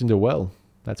just mentioned a well.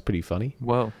 That's pretty funny.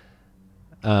 Whoa.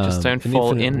 Just don't an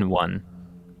fall infinite- in one.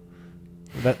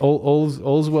 That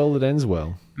all's well that ends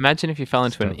well. Imagine if you fell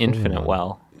into an don't fall in infinite one.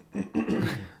 well.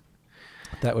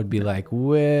 That would be like,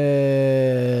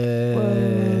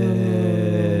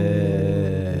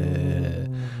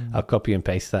 I'll copy and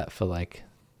paste that for like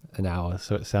an hour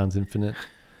so it sounds infinite.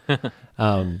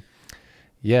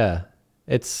 Yeah,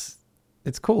 it's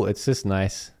cool. It's just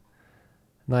nice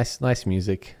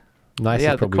music. Nice Yeah,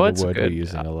 is the probably chords the are word we're good.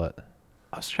 using a lot.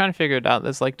 I was trying to figure it out.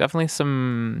 There's like definitely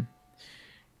some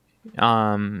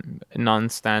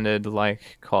non-standard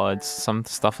like chords, some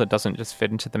stuff that doesn't just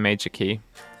fit into the major key.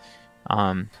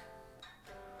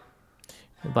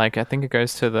 Like I think it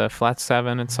goes to the flat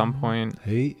 7 at some point.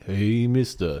 Hey,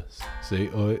 mister, say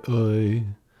oi, oi.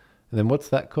 And then what's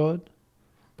that chord?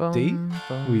 D? Boom,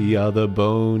 boom. We are the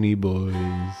Bony Boys.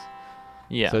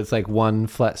 Yeah. So it's like 1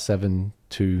 flat 7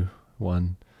 2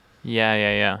 1.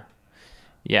 Yeah,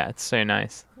 it's so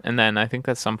nice. And then I think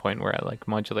there's some point where it like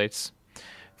modulates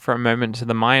for a moment to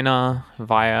the minor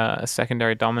via a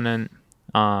secondary dominant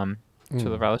to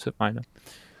the relative minor.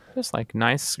 Just like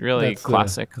nice, really That's the-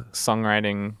 classic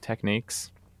songwriting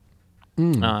techniques.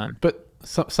 But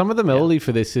some of the melody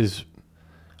for this is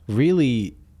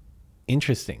really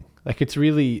interesting. Like it's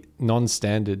really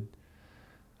non-standard.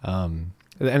 And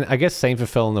I guess same for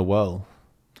Fell in the Well.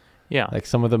 Yeah. Like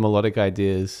some of the melodic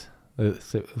ideas. It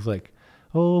was like,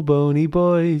 oh, Bony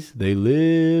Boys, they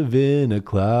live in a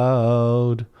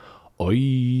cloud.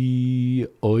 Oi,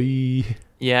 oi.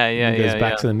 yeah, It goes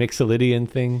back to the Mixolydian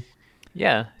thing.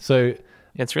 yeah. So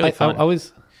It's really fun. I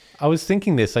was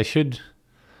thinking this. I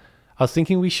was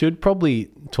thinking we should probably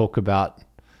talk about.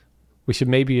 We should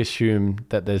maybe assume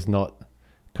that there's not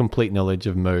complete knowledge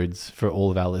of modes for all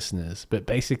of our listeners, but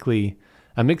basically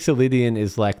a mixolydian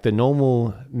is like the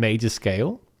normal major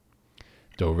scale,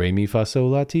 do, re, mi, fa, sol,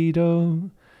 la, ti,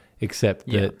 do, except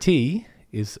the T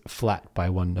is flat by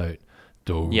one note.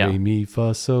 Do, re, mi,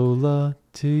 fa, sol, la,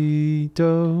 ti,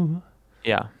 do.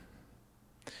 Yeah.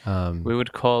 We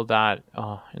would call that,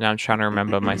 now I'm trying to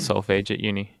remember my solfege at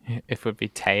uni. If it would be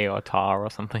te or ta or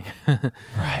something.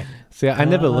 Right. See, I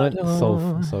never learnt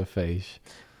solfege.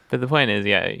 But the point is,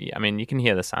 I mean, you can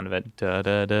hear the sound of it. Da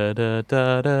da da da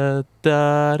da da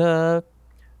da da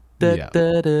da Yeah.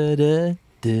 da da da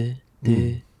da.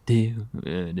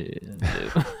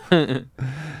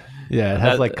 Yeah, it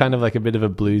has like kind of like a bit of a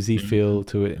bluesy feel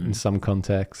to it in some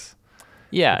contexts.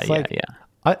 Yeah, It's like-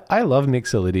 I love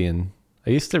mixolydian. I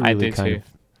used to really kind of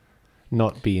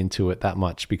not be into it that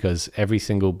much because every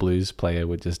single blues player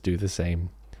would just do the same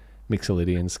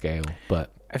mixolydian scale.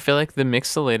 But I feel like the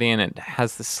mixolydian, it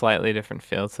has this slightly different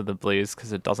feel to the blues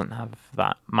because it doesn't have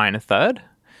that minor third.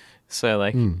 So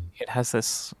like it has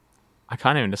this, I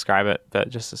can't even describe it, but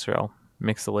just this real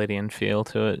mixolydian feel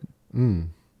to it.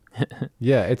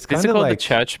 yeah, it's These kind are of called like the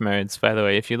church modes, by the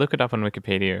way. If you look it up on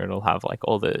Wikipedia, it'll have like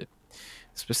all the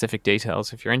specific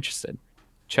details if you're interested.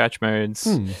 Church modes.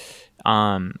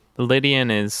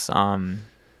 Lydian is a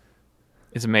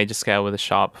major scale with a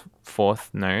sharp fourth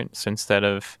note. So instead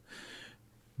of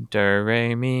do,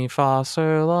 re, mi, fa,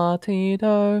 sol, la, ti,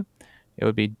 do, it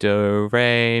would be do,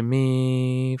 re,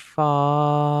 mi,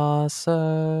 fa,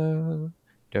 sol,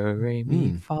 do, re,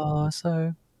 mi, fa,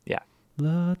 sol. Yeah.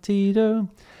 la-ti-do.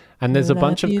 And there's a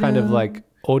bunch of kind of like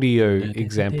audio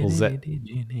examples that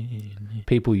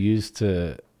people use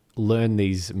to learn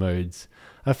these modes.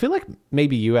 I feel like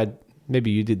maybe you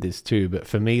did this too, but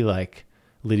for me, like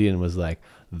Lydian was like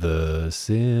The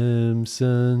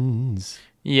Simpsons.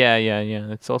 Yeah.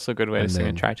 It's also a good way to And sing a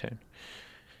then- tritone.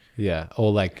 Yeah,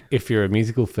 or like if you're a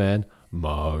musical fan,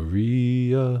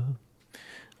 Maria.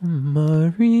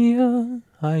 Maria,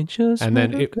 I just And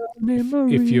then if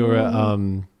you're a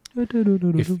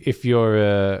if you're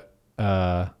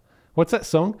a what's that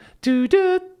song? Do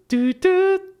do do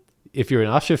do. If you're an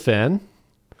Usher fan,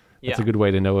 that's a good way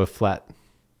to know a flat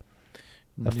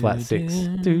six.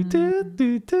 Do do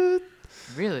do do.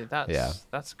 Really,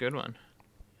 that's a good one.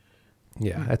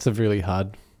 Yeah, that's a really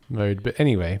hard mode. But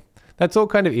anyway, that's all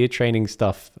kind of ear training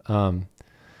stuff.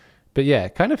 But yeah,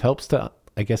 it kind of helps to,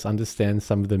 I guess, understand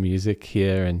some of the music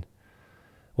here and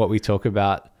what we talk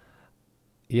about.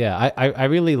 Yeah, I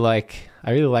really like the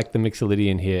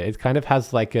mixolydian here. It kind of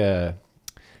has like the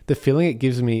feeling it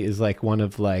gives me is like one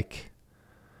of like,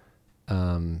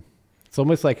 it's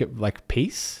almost like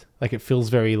peace. Like it feels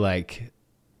very like,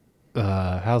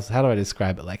 how do I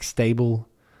describe it? Like stable.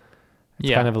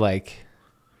 It's kind of like,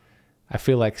 I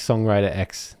feel like Songwriter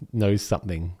X knows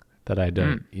something that I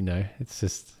don't, it's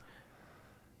just,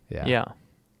 Yeah.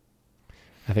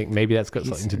 I think maybe that's got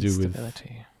something to do with,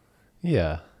 maybe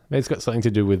it's got something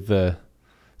to do with the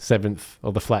seventh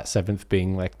or the flat seventh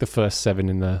being like the first seven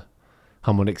in the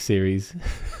harmonic series.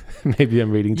 Maybe I'm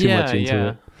reading too much into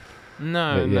it.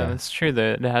 No, it's true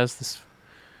that it has this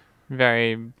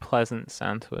very pleasant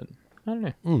sound to it. I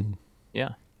don't know. Yeah.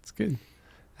 It's good.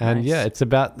 And Nice. it's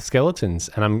about skeletons.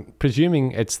 And I'm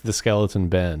presuming it's the skeleton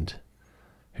band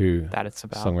who That it's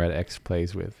about. Songwriter X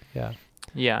plays with. Yeah.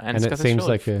 Yeah, and And it's it got seems this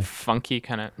really like a- funky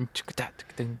kind of.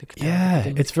 Yeah,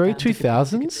 it's very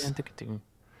 2000s.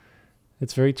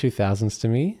 It's very 2000s to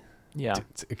me. Yeah,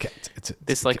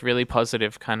 this like really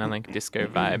positive kind of like disco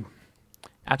vibe.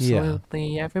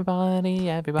 Absolutely, everybody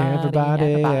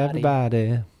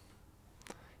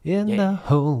in Yeah. the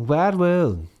whole wide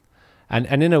world. And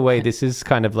in a way, this is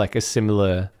kind of like a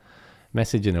similar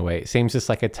message in a way. It seems just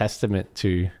like a testament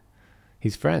to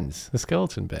his friends, the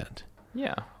Skeleton Band.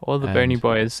 Yeah, all the And- Bony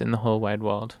Boys in the whole wide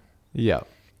world. Yeah.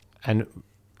 And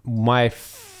my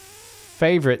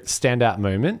favorite standout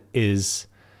moment is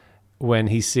when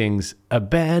he sings "A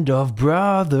Band of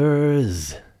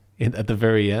Brothers" at the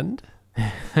very end.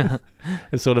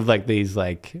 It's sort of like these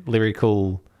like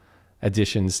lyrical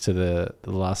additions to the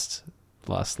last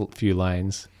few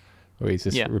lines where he's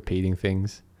just repeating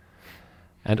things.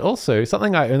 And also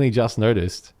something I only just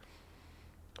noticed,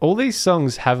 all these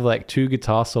songs have like two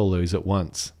guitar solos at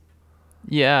once.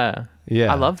 Yeah,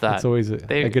 Yeah. I love that. It's always a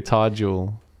guitar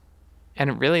duel. and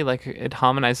it really like it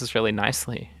harmonizes really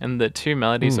nicely, and the two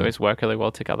melodies always work really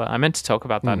well together. I meant to talk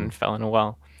about that and fell in a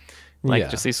well.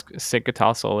 Like just these sick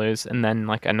guitar solos, and then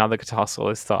like another guitar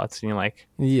solo starts, and you're like,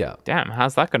 Yeah. "Damn,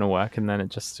 how's that going to work?" And then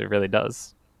it really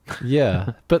does.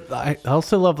 Yeah. But I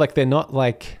also love like they're not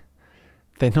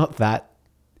that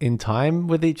in time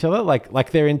with each other.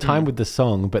 Like they're in time with the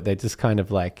song, but they're just kind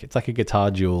of like, it's like a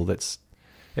guitar duel it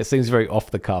seems very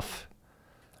off the cuff.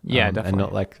 Yeah, definitely. And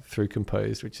not like through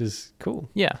composed, which is cool.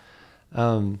 Yeah.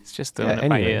 It's just doing it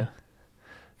by ear.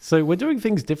 So we're doing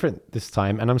things different this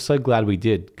time, and I'm so glad we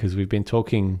did, because we've been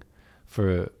talking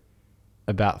for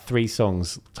about 3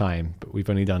 songs time, but we've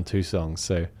only done 2 songs.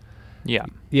 So yeah,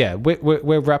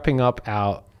 we're wrapping up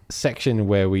our section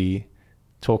where we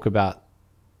talk about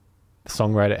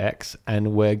Songwriter X,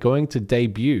 and we're going to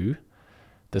debut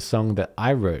the song that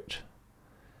I wrote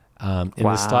in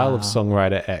the style of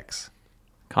Songwriter X.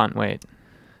 Can't wait.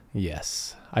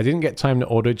 Yes. I didn't get time to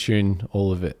auto-tune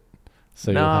all of it,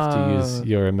 so you'll have to use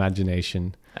your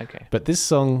imagination. Okay. But this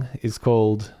song is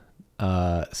called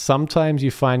Sometimes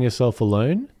You Find Yourself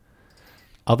Alone.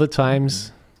 Other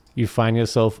times you find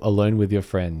yourself alone with your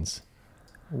friends.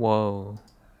 Whoa.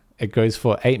 It goes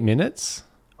for 8 minutes.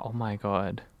 Oh my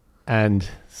God. And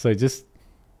so just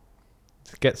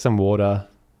get some water.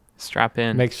 Strap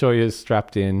in. Make sure you're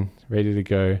strapped in, ready to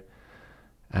go.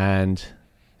 And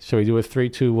shall we do a 3,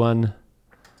 2, 1?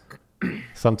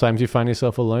 Sometimes you find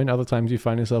yourself alone. Other times you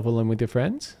find yourself alone with your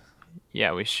friends.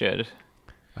 Yeah, we should.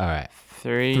 All right.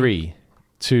 3,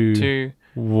 2,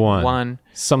 1.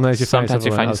 Sometimes you find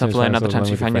yourself alone. Other times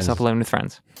you find yourself alone with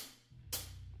friends.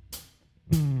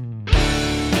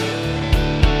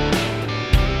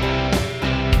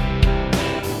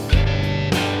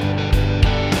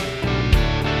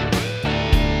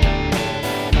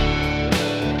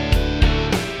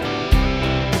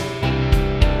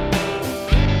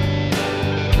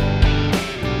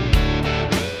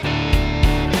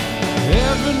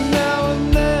 Every now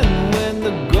and then when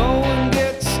the going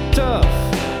gets tough,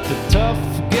 the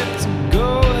tough gets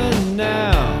going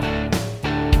now.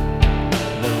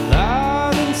 The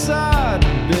light inside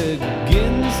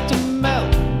begins to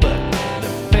melt, but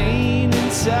the pain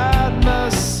inside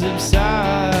must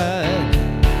subside.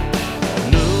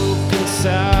 Look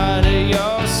inside of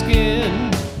your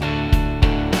skin.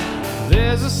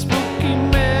 There's a spooky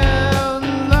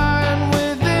man lying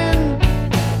within.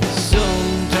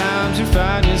 Sometimes you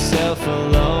find yourself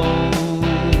alone.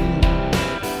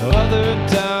 Other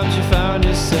times you find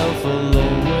yourself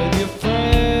alone with your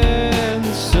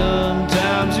friends.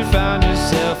 Sometimes you find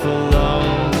yourself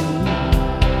alone.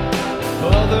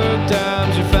 Other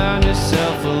times you find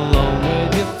yourself alone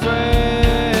with your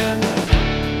friends.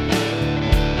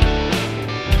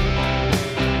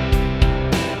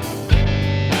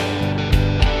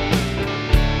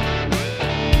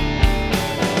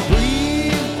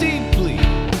 Breathe deeply,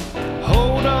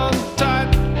 hold on tight,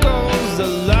 'cause the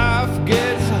life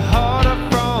gets harder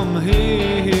from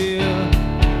here.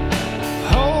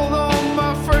 Hold on,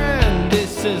 my friend,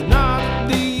 this is not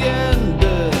the end,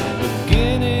 the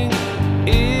beginning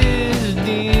is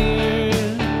near.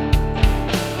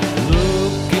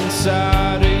 Look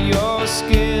inside of your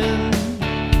skin.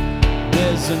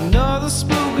 There's another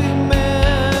spooky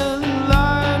man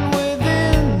lying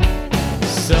within.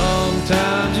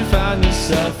 Sometimes you find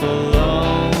yourself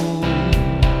alone.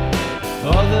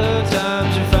 Other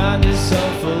times you find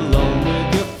yourself alone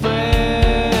with your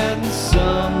friends.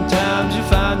 Sometimes you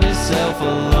find yourself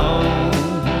alone.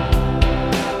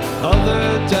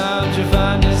 Other times you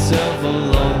find yourself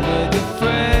alone with your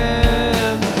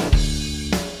friends.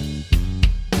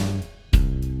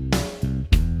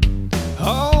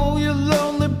 Oh, you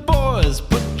lonely boys,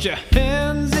 put your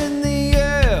hands in the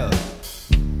air.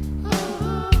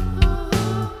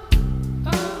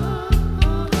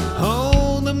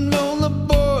 Oh, them lonely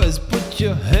boys, put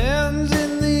your hands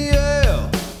in the air.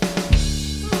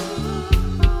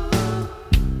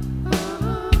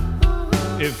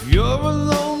 If you're a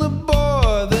lonely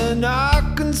boy, then I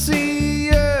can see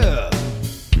you.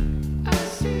 I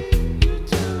see you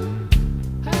too.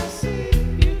 I see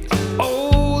you too.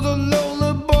 Oh, the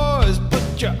lonely boys,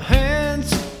 put your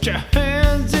hands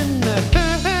in the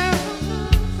air.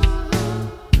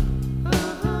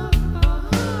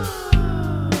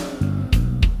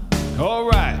 All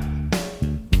right,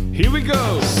 here we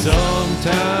go.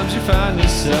 Sometimes you find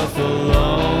yourself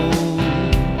alone.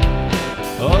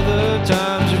 Other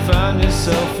times you find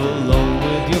yourself alone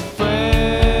with your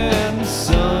friends.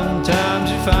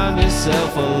 Sometimes you find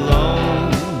yourself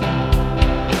alone.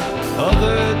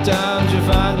 Other times you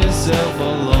find yourself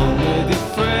alone with your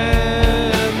friends.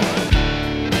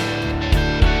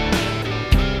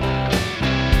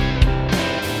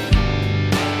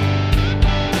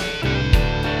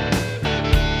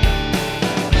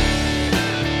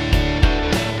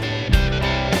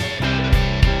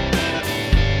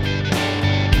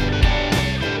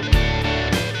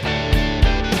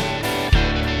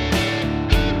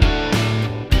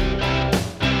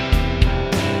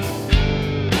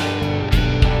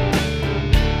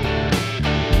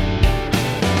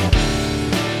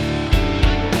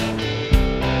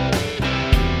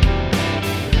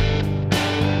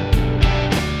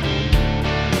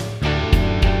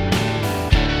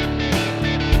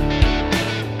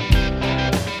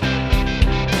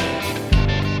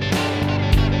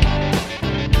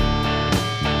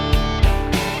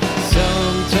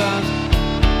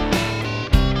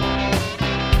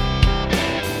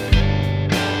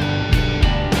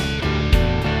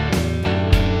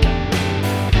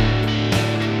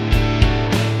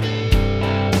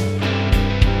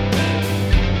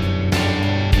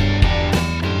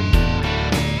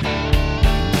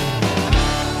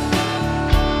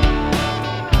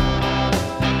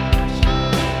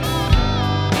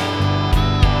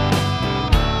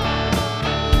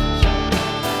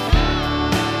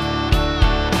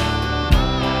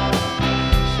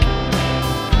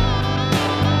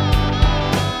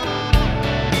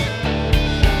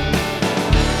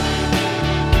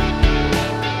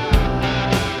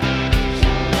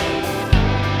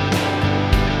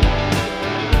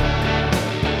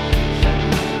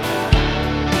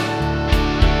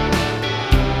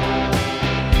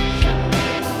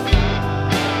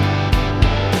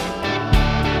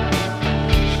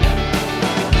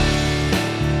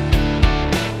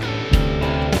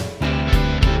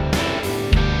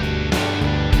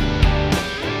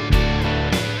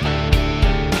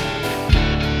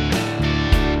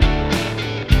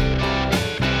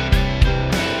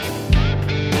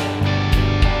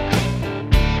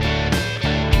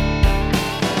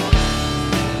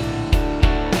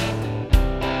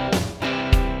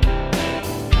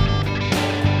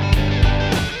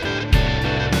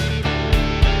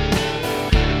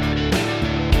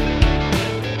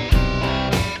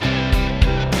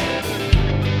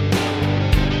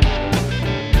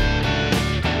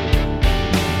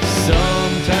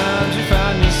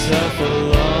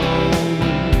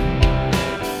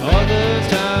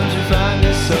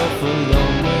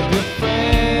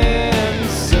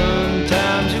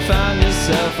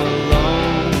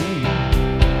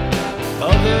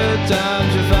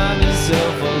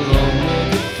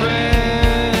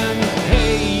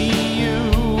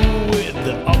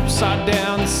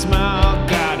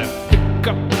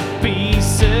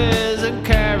 pieces and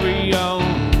carry on.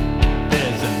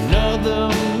 There's another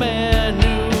man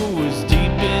who was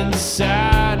deep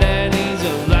inside, and he's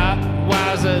a lot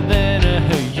wiser than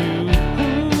you.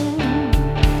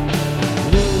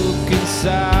 Look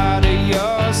inside of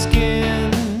your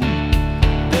skin.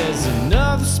 There's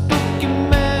another spooky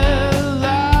man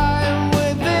lying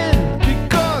within.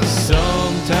 Because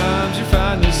sometimes you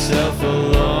find yourself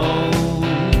alone.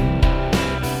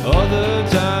 Other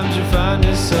times you find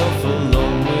yourself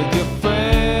alone with your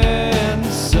friends.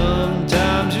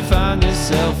 Sometimes you find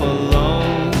yourself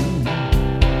alone.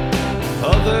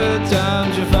 Other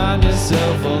times you find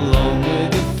yourself alone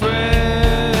with your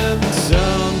friends.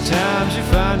 Sometimes you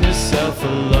find yourself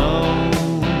alone.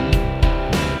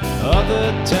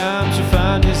 Other times you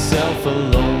find yourself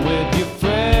alone with your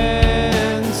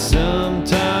friends.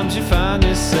 Sometimes you find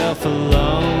yourself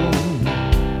alone.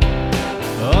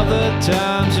 Other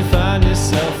times you find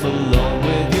yourself alone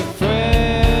with your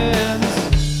friends.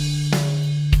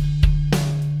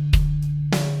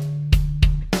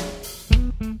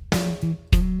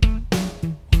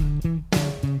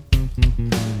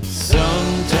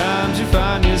 Sometimes you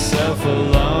find yourself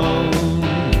alone.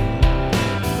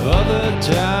 Other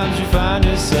times you find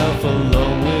yourself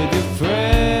alone with your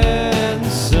friends.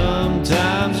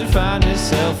 Sometimes you find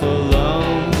yourself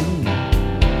alone.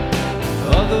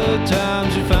 Other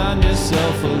times you find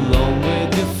yourself alone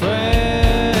with your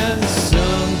friends.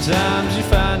 Sometimes you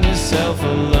find yourself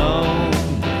alone.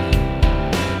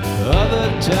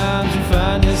 Other times you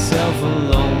find yourself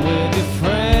alone with your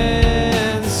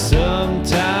friends.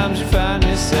 Sometimes you find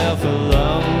yourself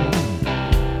alone.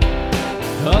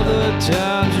 Other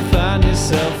times you find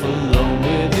yourself alone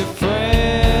with your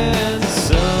friends.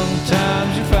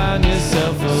 Sometimes you find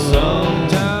yourself alone.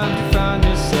 Sometimes you find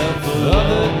yourself alone.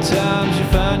 Other times you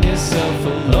find yourself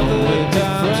alone with your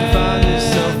friends.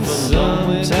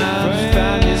 Sometimes you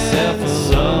find yourself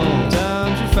alone.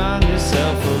 Sometimes you find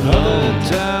yourself alone. Other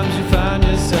times you find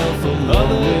yourself alone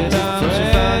with your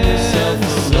friends.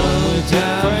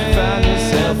 Sometimes you find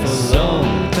yourself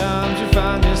alone. Sometimes you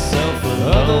find yourself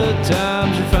alone. Other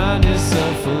times you find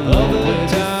yourself alone with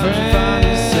your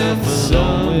friends.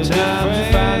 Sometimes you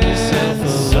find yourself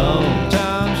alone.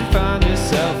 Sometimes you find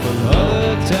yourself alone.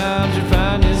 Other times you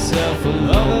find yourself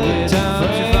alone with your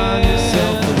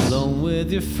friends. Alone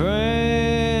with your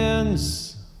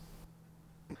friends.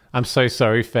 I'm so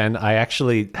sorry, Fen. I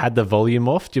actually had the volume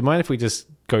off. Do you mind if we just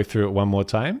go through it one more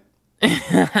time?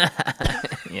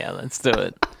 Yeah, let's do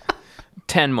it.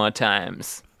 10 more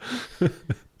times.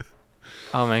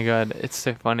 Oh my god, it's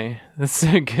so funny. That's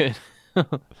so good.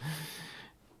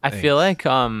 I feel like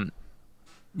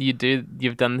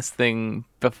you've done this thing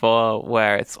before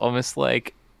where it's almost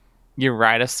like you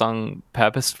write a song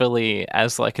purposefully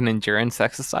as like an endurance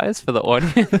exercise for the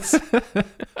audience.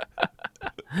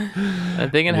 I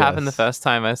think it happened the first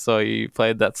time I saw you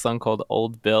played that song called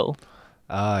Old Bill.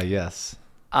 Ah, yes.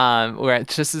 Where it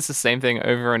just is the same thing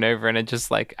over and over, and it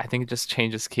just like I think it just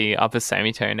changes key up a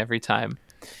semitone every time.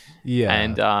 Yeah.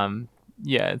 And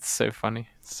yeah, it's so funny.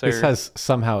 So This has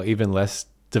somehow even less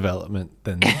development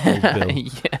than Old Bill.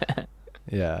 yeah.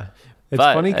 Yeah. It's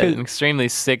But funny an because... extremely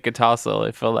sick guitar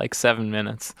solo for like 7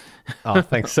 minutes. Oh,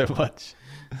 thanks so much.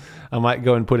 I might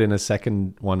go and put in a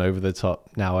second one over the top.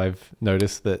 Now I've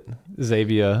noticed that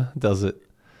Xavier does it.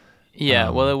 Yeah,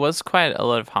 well, it was quite a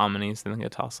lot of harmonies in the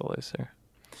guitar solo, so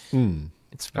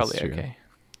it's probably true. okay.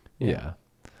 Yeah.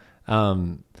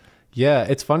 Yeah,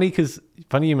 it's funny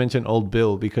you mentioned Old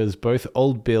Bill, because both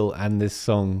Old Bill and this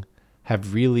song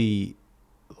have really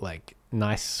like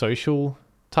nice social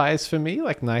ties for me,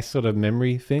 like nice sort of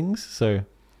memory things. So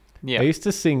Yeah. I used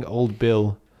to sing Old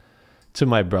Bill to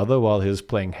my brother while he was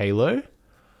playing Halo,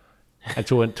 and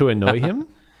to annoy him.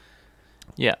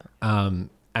 Yeah. And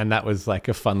that was like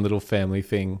a fun little family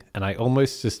thing. And I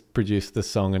almost just produced the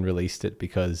song and released it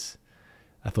because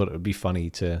I thought it would be funny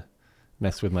to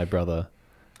mess with my brother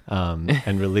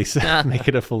and release it, make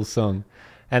it a full song.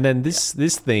 And then this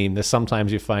theme, the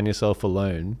Sometimes You Find Yourself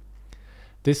Alone,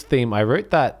 this theme, I wrote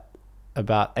that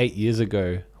about 8 years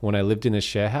ago when I lived in a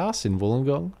share house in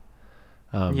Wollongong.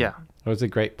 Yeah. It was a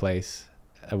great place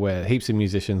where heaps of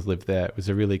musicians lived there. It was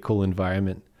a really cool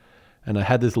environment. And I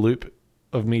had this loop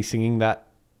of me singing that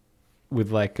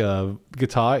with like a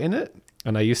guitar in it.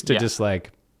 And I used to just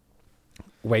like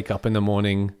wake up in the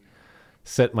morning,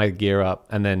 set my gear up,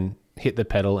 and then hit the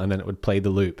pedal, and then it would play the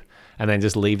loop, and then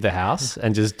just leave the house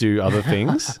and just do other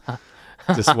things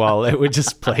just while it would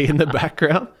just play in the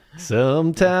background.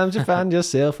 Sometimes you find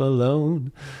yourself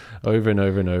alone, over and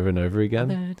over and over and over again.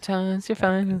 There are times you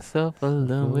find yourself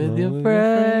alone with your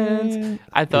friends.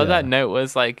 I thought that note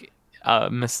was like a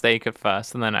mistake at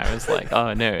first, and then I was like,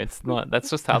 oh no, it's not. That's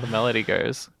just how the melody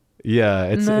goes. Yeah,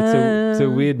 it's a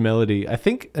weird melody. I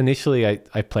think initially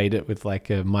I played it with like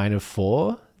a minor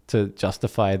 4 to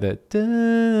justify the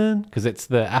because it's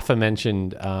the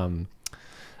aforementioned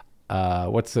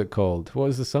what's it called? What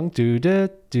was the song? Do da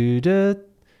do da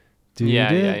do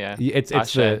Yeah. It's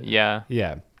Usher, the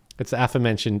yeah. It's the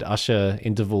aforementioned Usher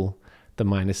interval, the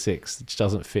minor 6, which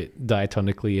doesn't fit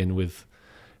diatonically in with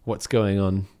what's going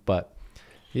on. But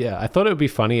yeah, I thought it would be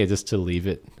funnier just to leave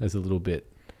it as a little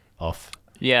bit off.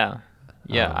 Yeah.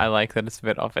 I like that it's a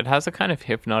bit off. It has a kind of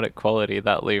hypnotic quality,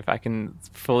 that loop. I can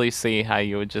fully see how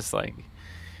you would just like,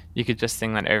 you could just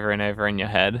sing that over and over in your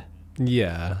head.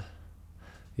 Yeah.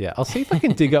 I'll see if I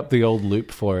can dig up the old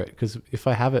loop for it, because if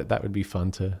I have it, that would be fun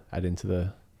to add into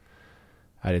the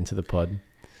pod.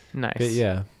 Nice. But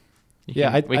yeah,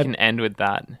 we can end with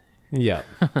that. Yeah,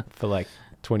 for like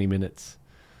 20 minutes.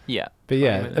 Yeah. But 20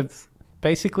 yeah, minutes.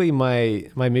 basically my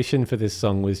mission for this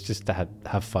song was just to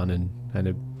have fun and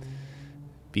to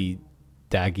be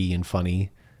daggy and funny.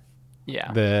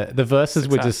 Yeah. The verses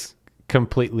were Success. just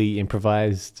completely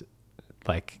improvised,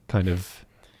 like kind of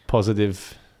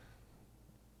positive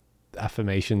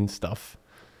affirmation stuff.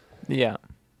 Yeah.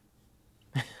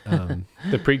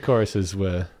 The pre-choruses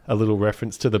were a little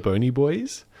reference to the Boney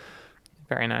Boys.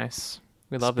 Very nice.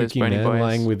 We love Spooky those Boney Man Boys.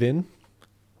 Lying Within.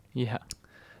 Yeah.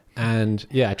 And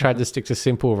yeah, I tried to stick to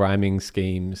simple rhyming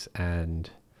schemes, and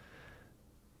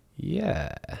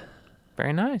yeah.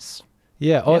 Very nice.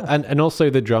 Yeah, and also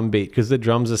the drum beat, because the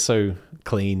drums are so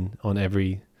clean on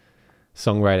every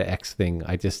Songwriter X thing.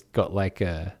 I just got like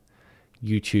a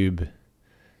YouTube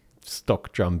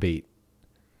stock drum beat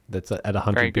that's at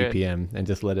 100 Very good. BPM and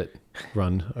just let it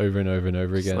run over and over and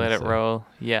over Just again. let it So, roll.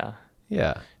 Yeah.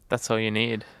 Yeah. That's all you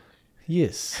need.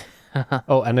 Yes.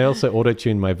 Oh, and I also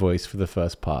auto-tuned my voice for the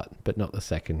first part, but not the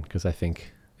second, because I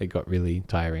think it got really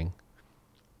tiring.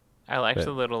 I liked But-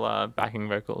 the little backing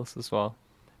vocals as well.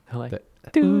 They're like, The-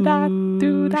 do that,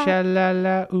 do Ooh, that.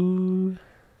 sha-la-la, ooh.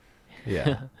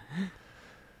 Yeah.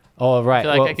 Oh, right.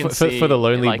 feel like Well, I can for see, the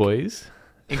Lonely like- Boys.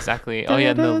 Exactly. Oh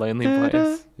yeah, the Lonely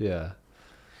Boys. Yeah.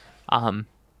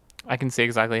 I can see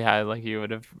exactly how like you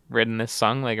would have written this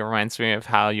song. Like it reminds me of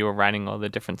how you were writing all the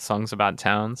different songs about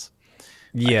towns.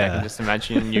 Like, I Yeah. can just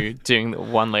imagine you doing the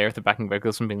one layer of the backing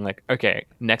vocals and being like, okay,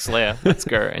 next layer, let's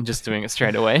go, and just doing it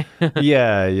straight away.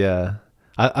 Yeah.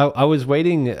 I was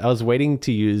waiting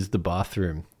to use the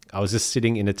bathroom. I was just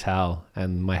sitting in a towel,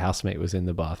 and my housemate was in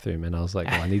the bathroom, and I was like,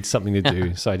 well, I need something to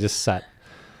do. So I just sat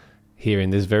here in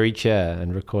this very chair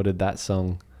and recorded that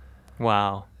song.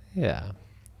 Wow. Yeah.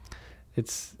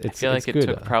 It's I feel like it good.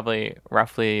 took probably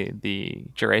roughly the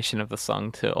duration of the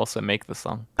song to also make the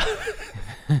song.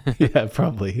 Yeah,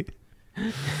 probably.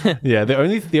 Yeah, the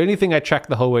only thing I tracked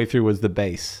the whole way through was the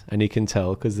bass, and you can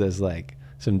tell because there's like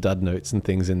some dud notes and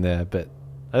things in there, but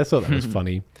I thought that was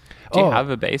funny. Do you have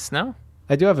a bass now?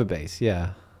 I do have a bass,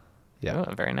 yeah. Yeah.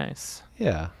 Oh, very nice.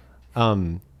 Yeah.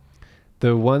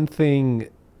 The one thing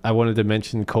I wanted to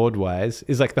mention chord-wise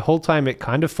is like the whole time it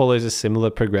kind of follows a similar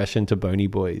progression to Boney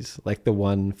Boys, like the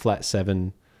 1 flat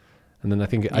 7, and then I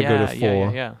think I go to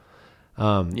 4. Yeah.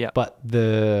 Yeah. But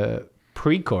the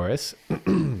pre-chorus,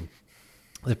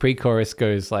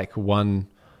 goes like 1,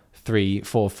 3,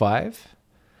 4, 5.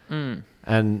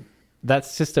 And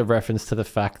that's just a reference to the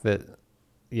fact that,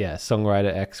 yeah,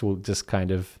 Songwriter X will just kind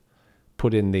of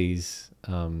put in these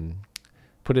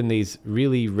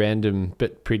really random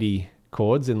but pretty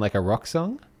chords in like a rock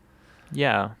song.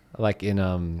 Yeah. Like in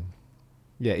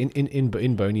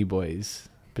Boney Boys,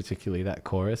 particularly that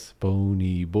chorus.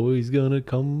 Boney Boy's gonna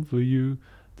come for you.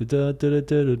 Da, da, da,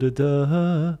 da, da, da,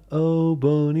 da. Oh,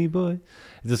 Boney Boy.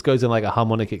 It just goes in like a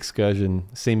harmonic excursion,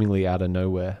 seemingly out of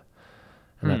nowhere.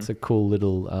 And that's a cool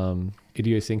little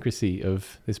idiosyncrasy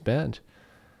of this band.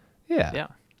 Yeah. Yeah.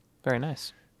 Very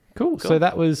nice. Cool. So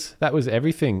that was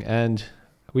everything. And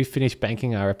we finished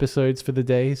banking our episodes for the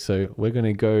day. So we're going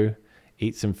to go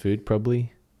eat some food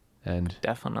probably and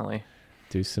Definitely.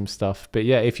 do some stuff. But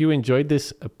yeah, if you enjoyed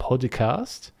this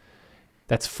podcast,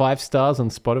 that's 5 stars on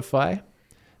Spotify.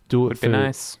 Do it Would be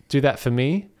nice. Do that for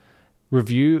me.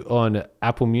 Review on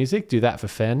Apple Music. Do that for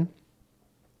Fen.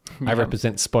 I Yep.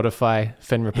 represent Spotify.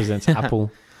 Fen represents Apple.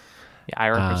 Yeah, I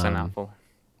represent Apple.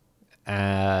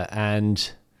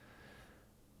 And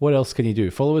what else can you do?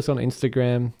 Follow us on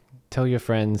Instagram. Tell your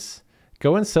friends.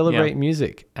 Go and celebrate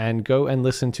music and go and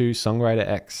listen to Songwriter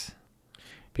X.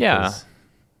 Because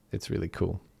it's really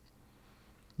cool.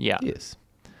 Yeah. Yes.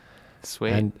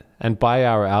 Sweet. And buy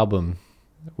our album,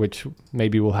 which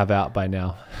maybe we'll have out by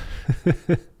now.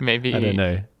 Maybe I don't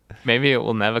know. Maybe it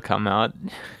will never come out.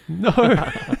 No,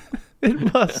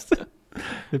 it must.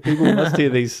 The people must hear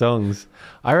these songs.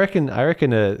 I reckon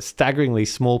a staggeringly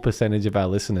small percentage of our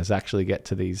listeners actually get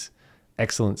to these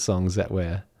excellent songs that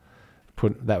we're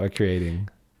creating.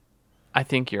 I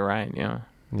think you're right. Yeah.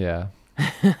 Yeah.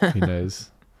 Who knows?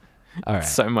 All right.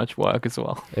 So much work as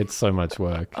well. It's so much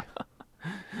work.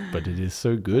 But it is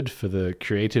so good for the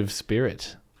creative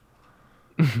spirit.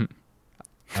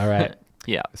 All right.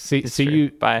 Yeah. See true.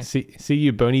 you. Bye. See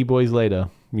you, bony boys, later.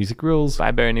 Music rules.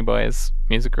 Bye, Bernie boys.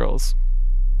 Music rules.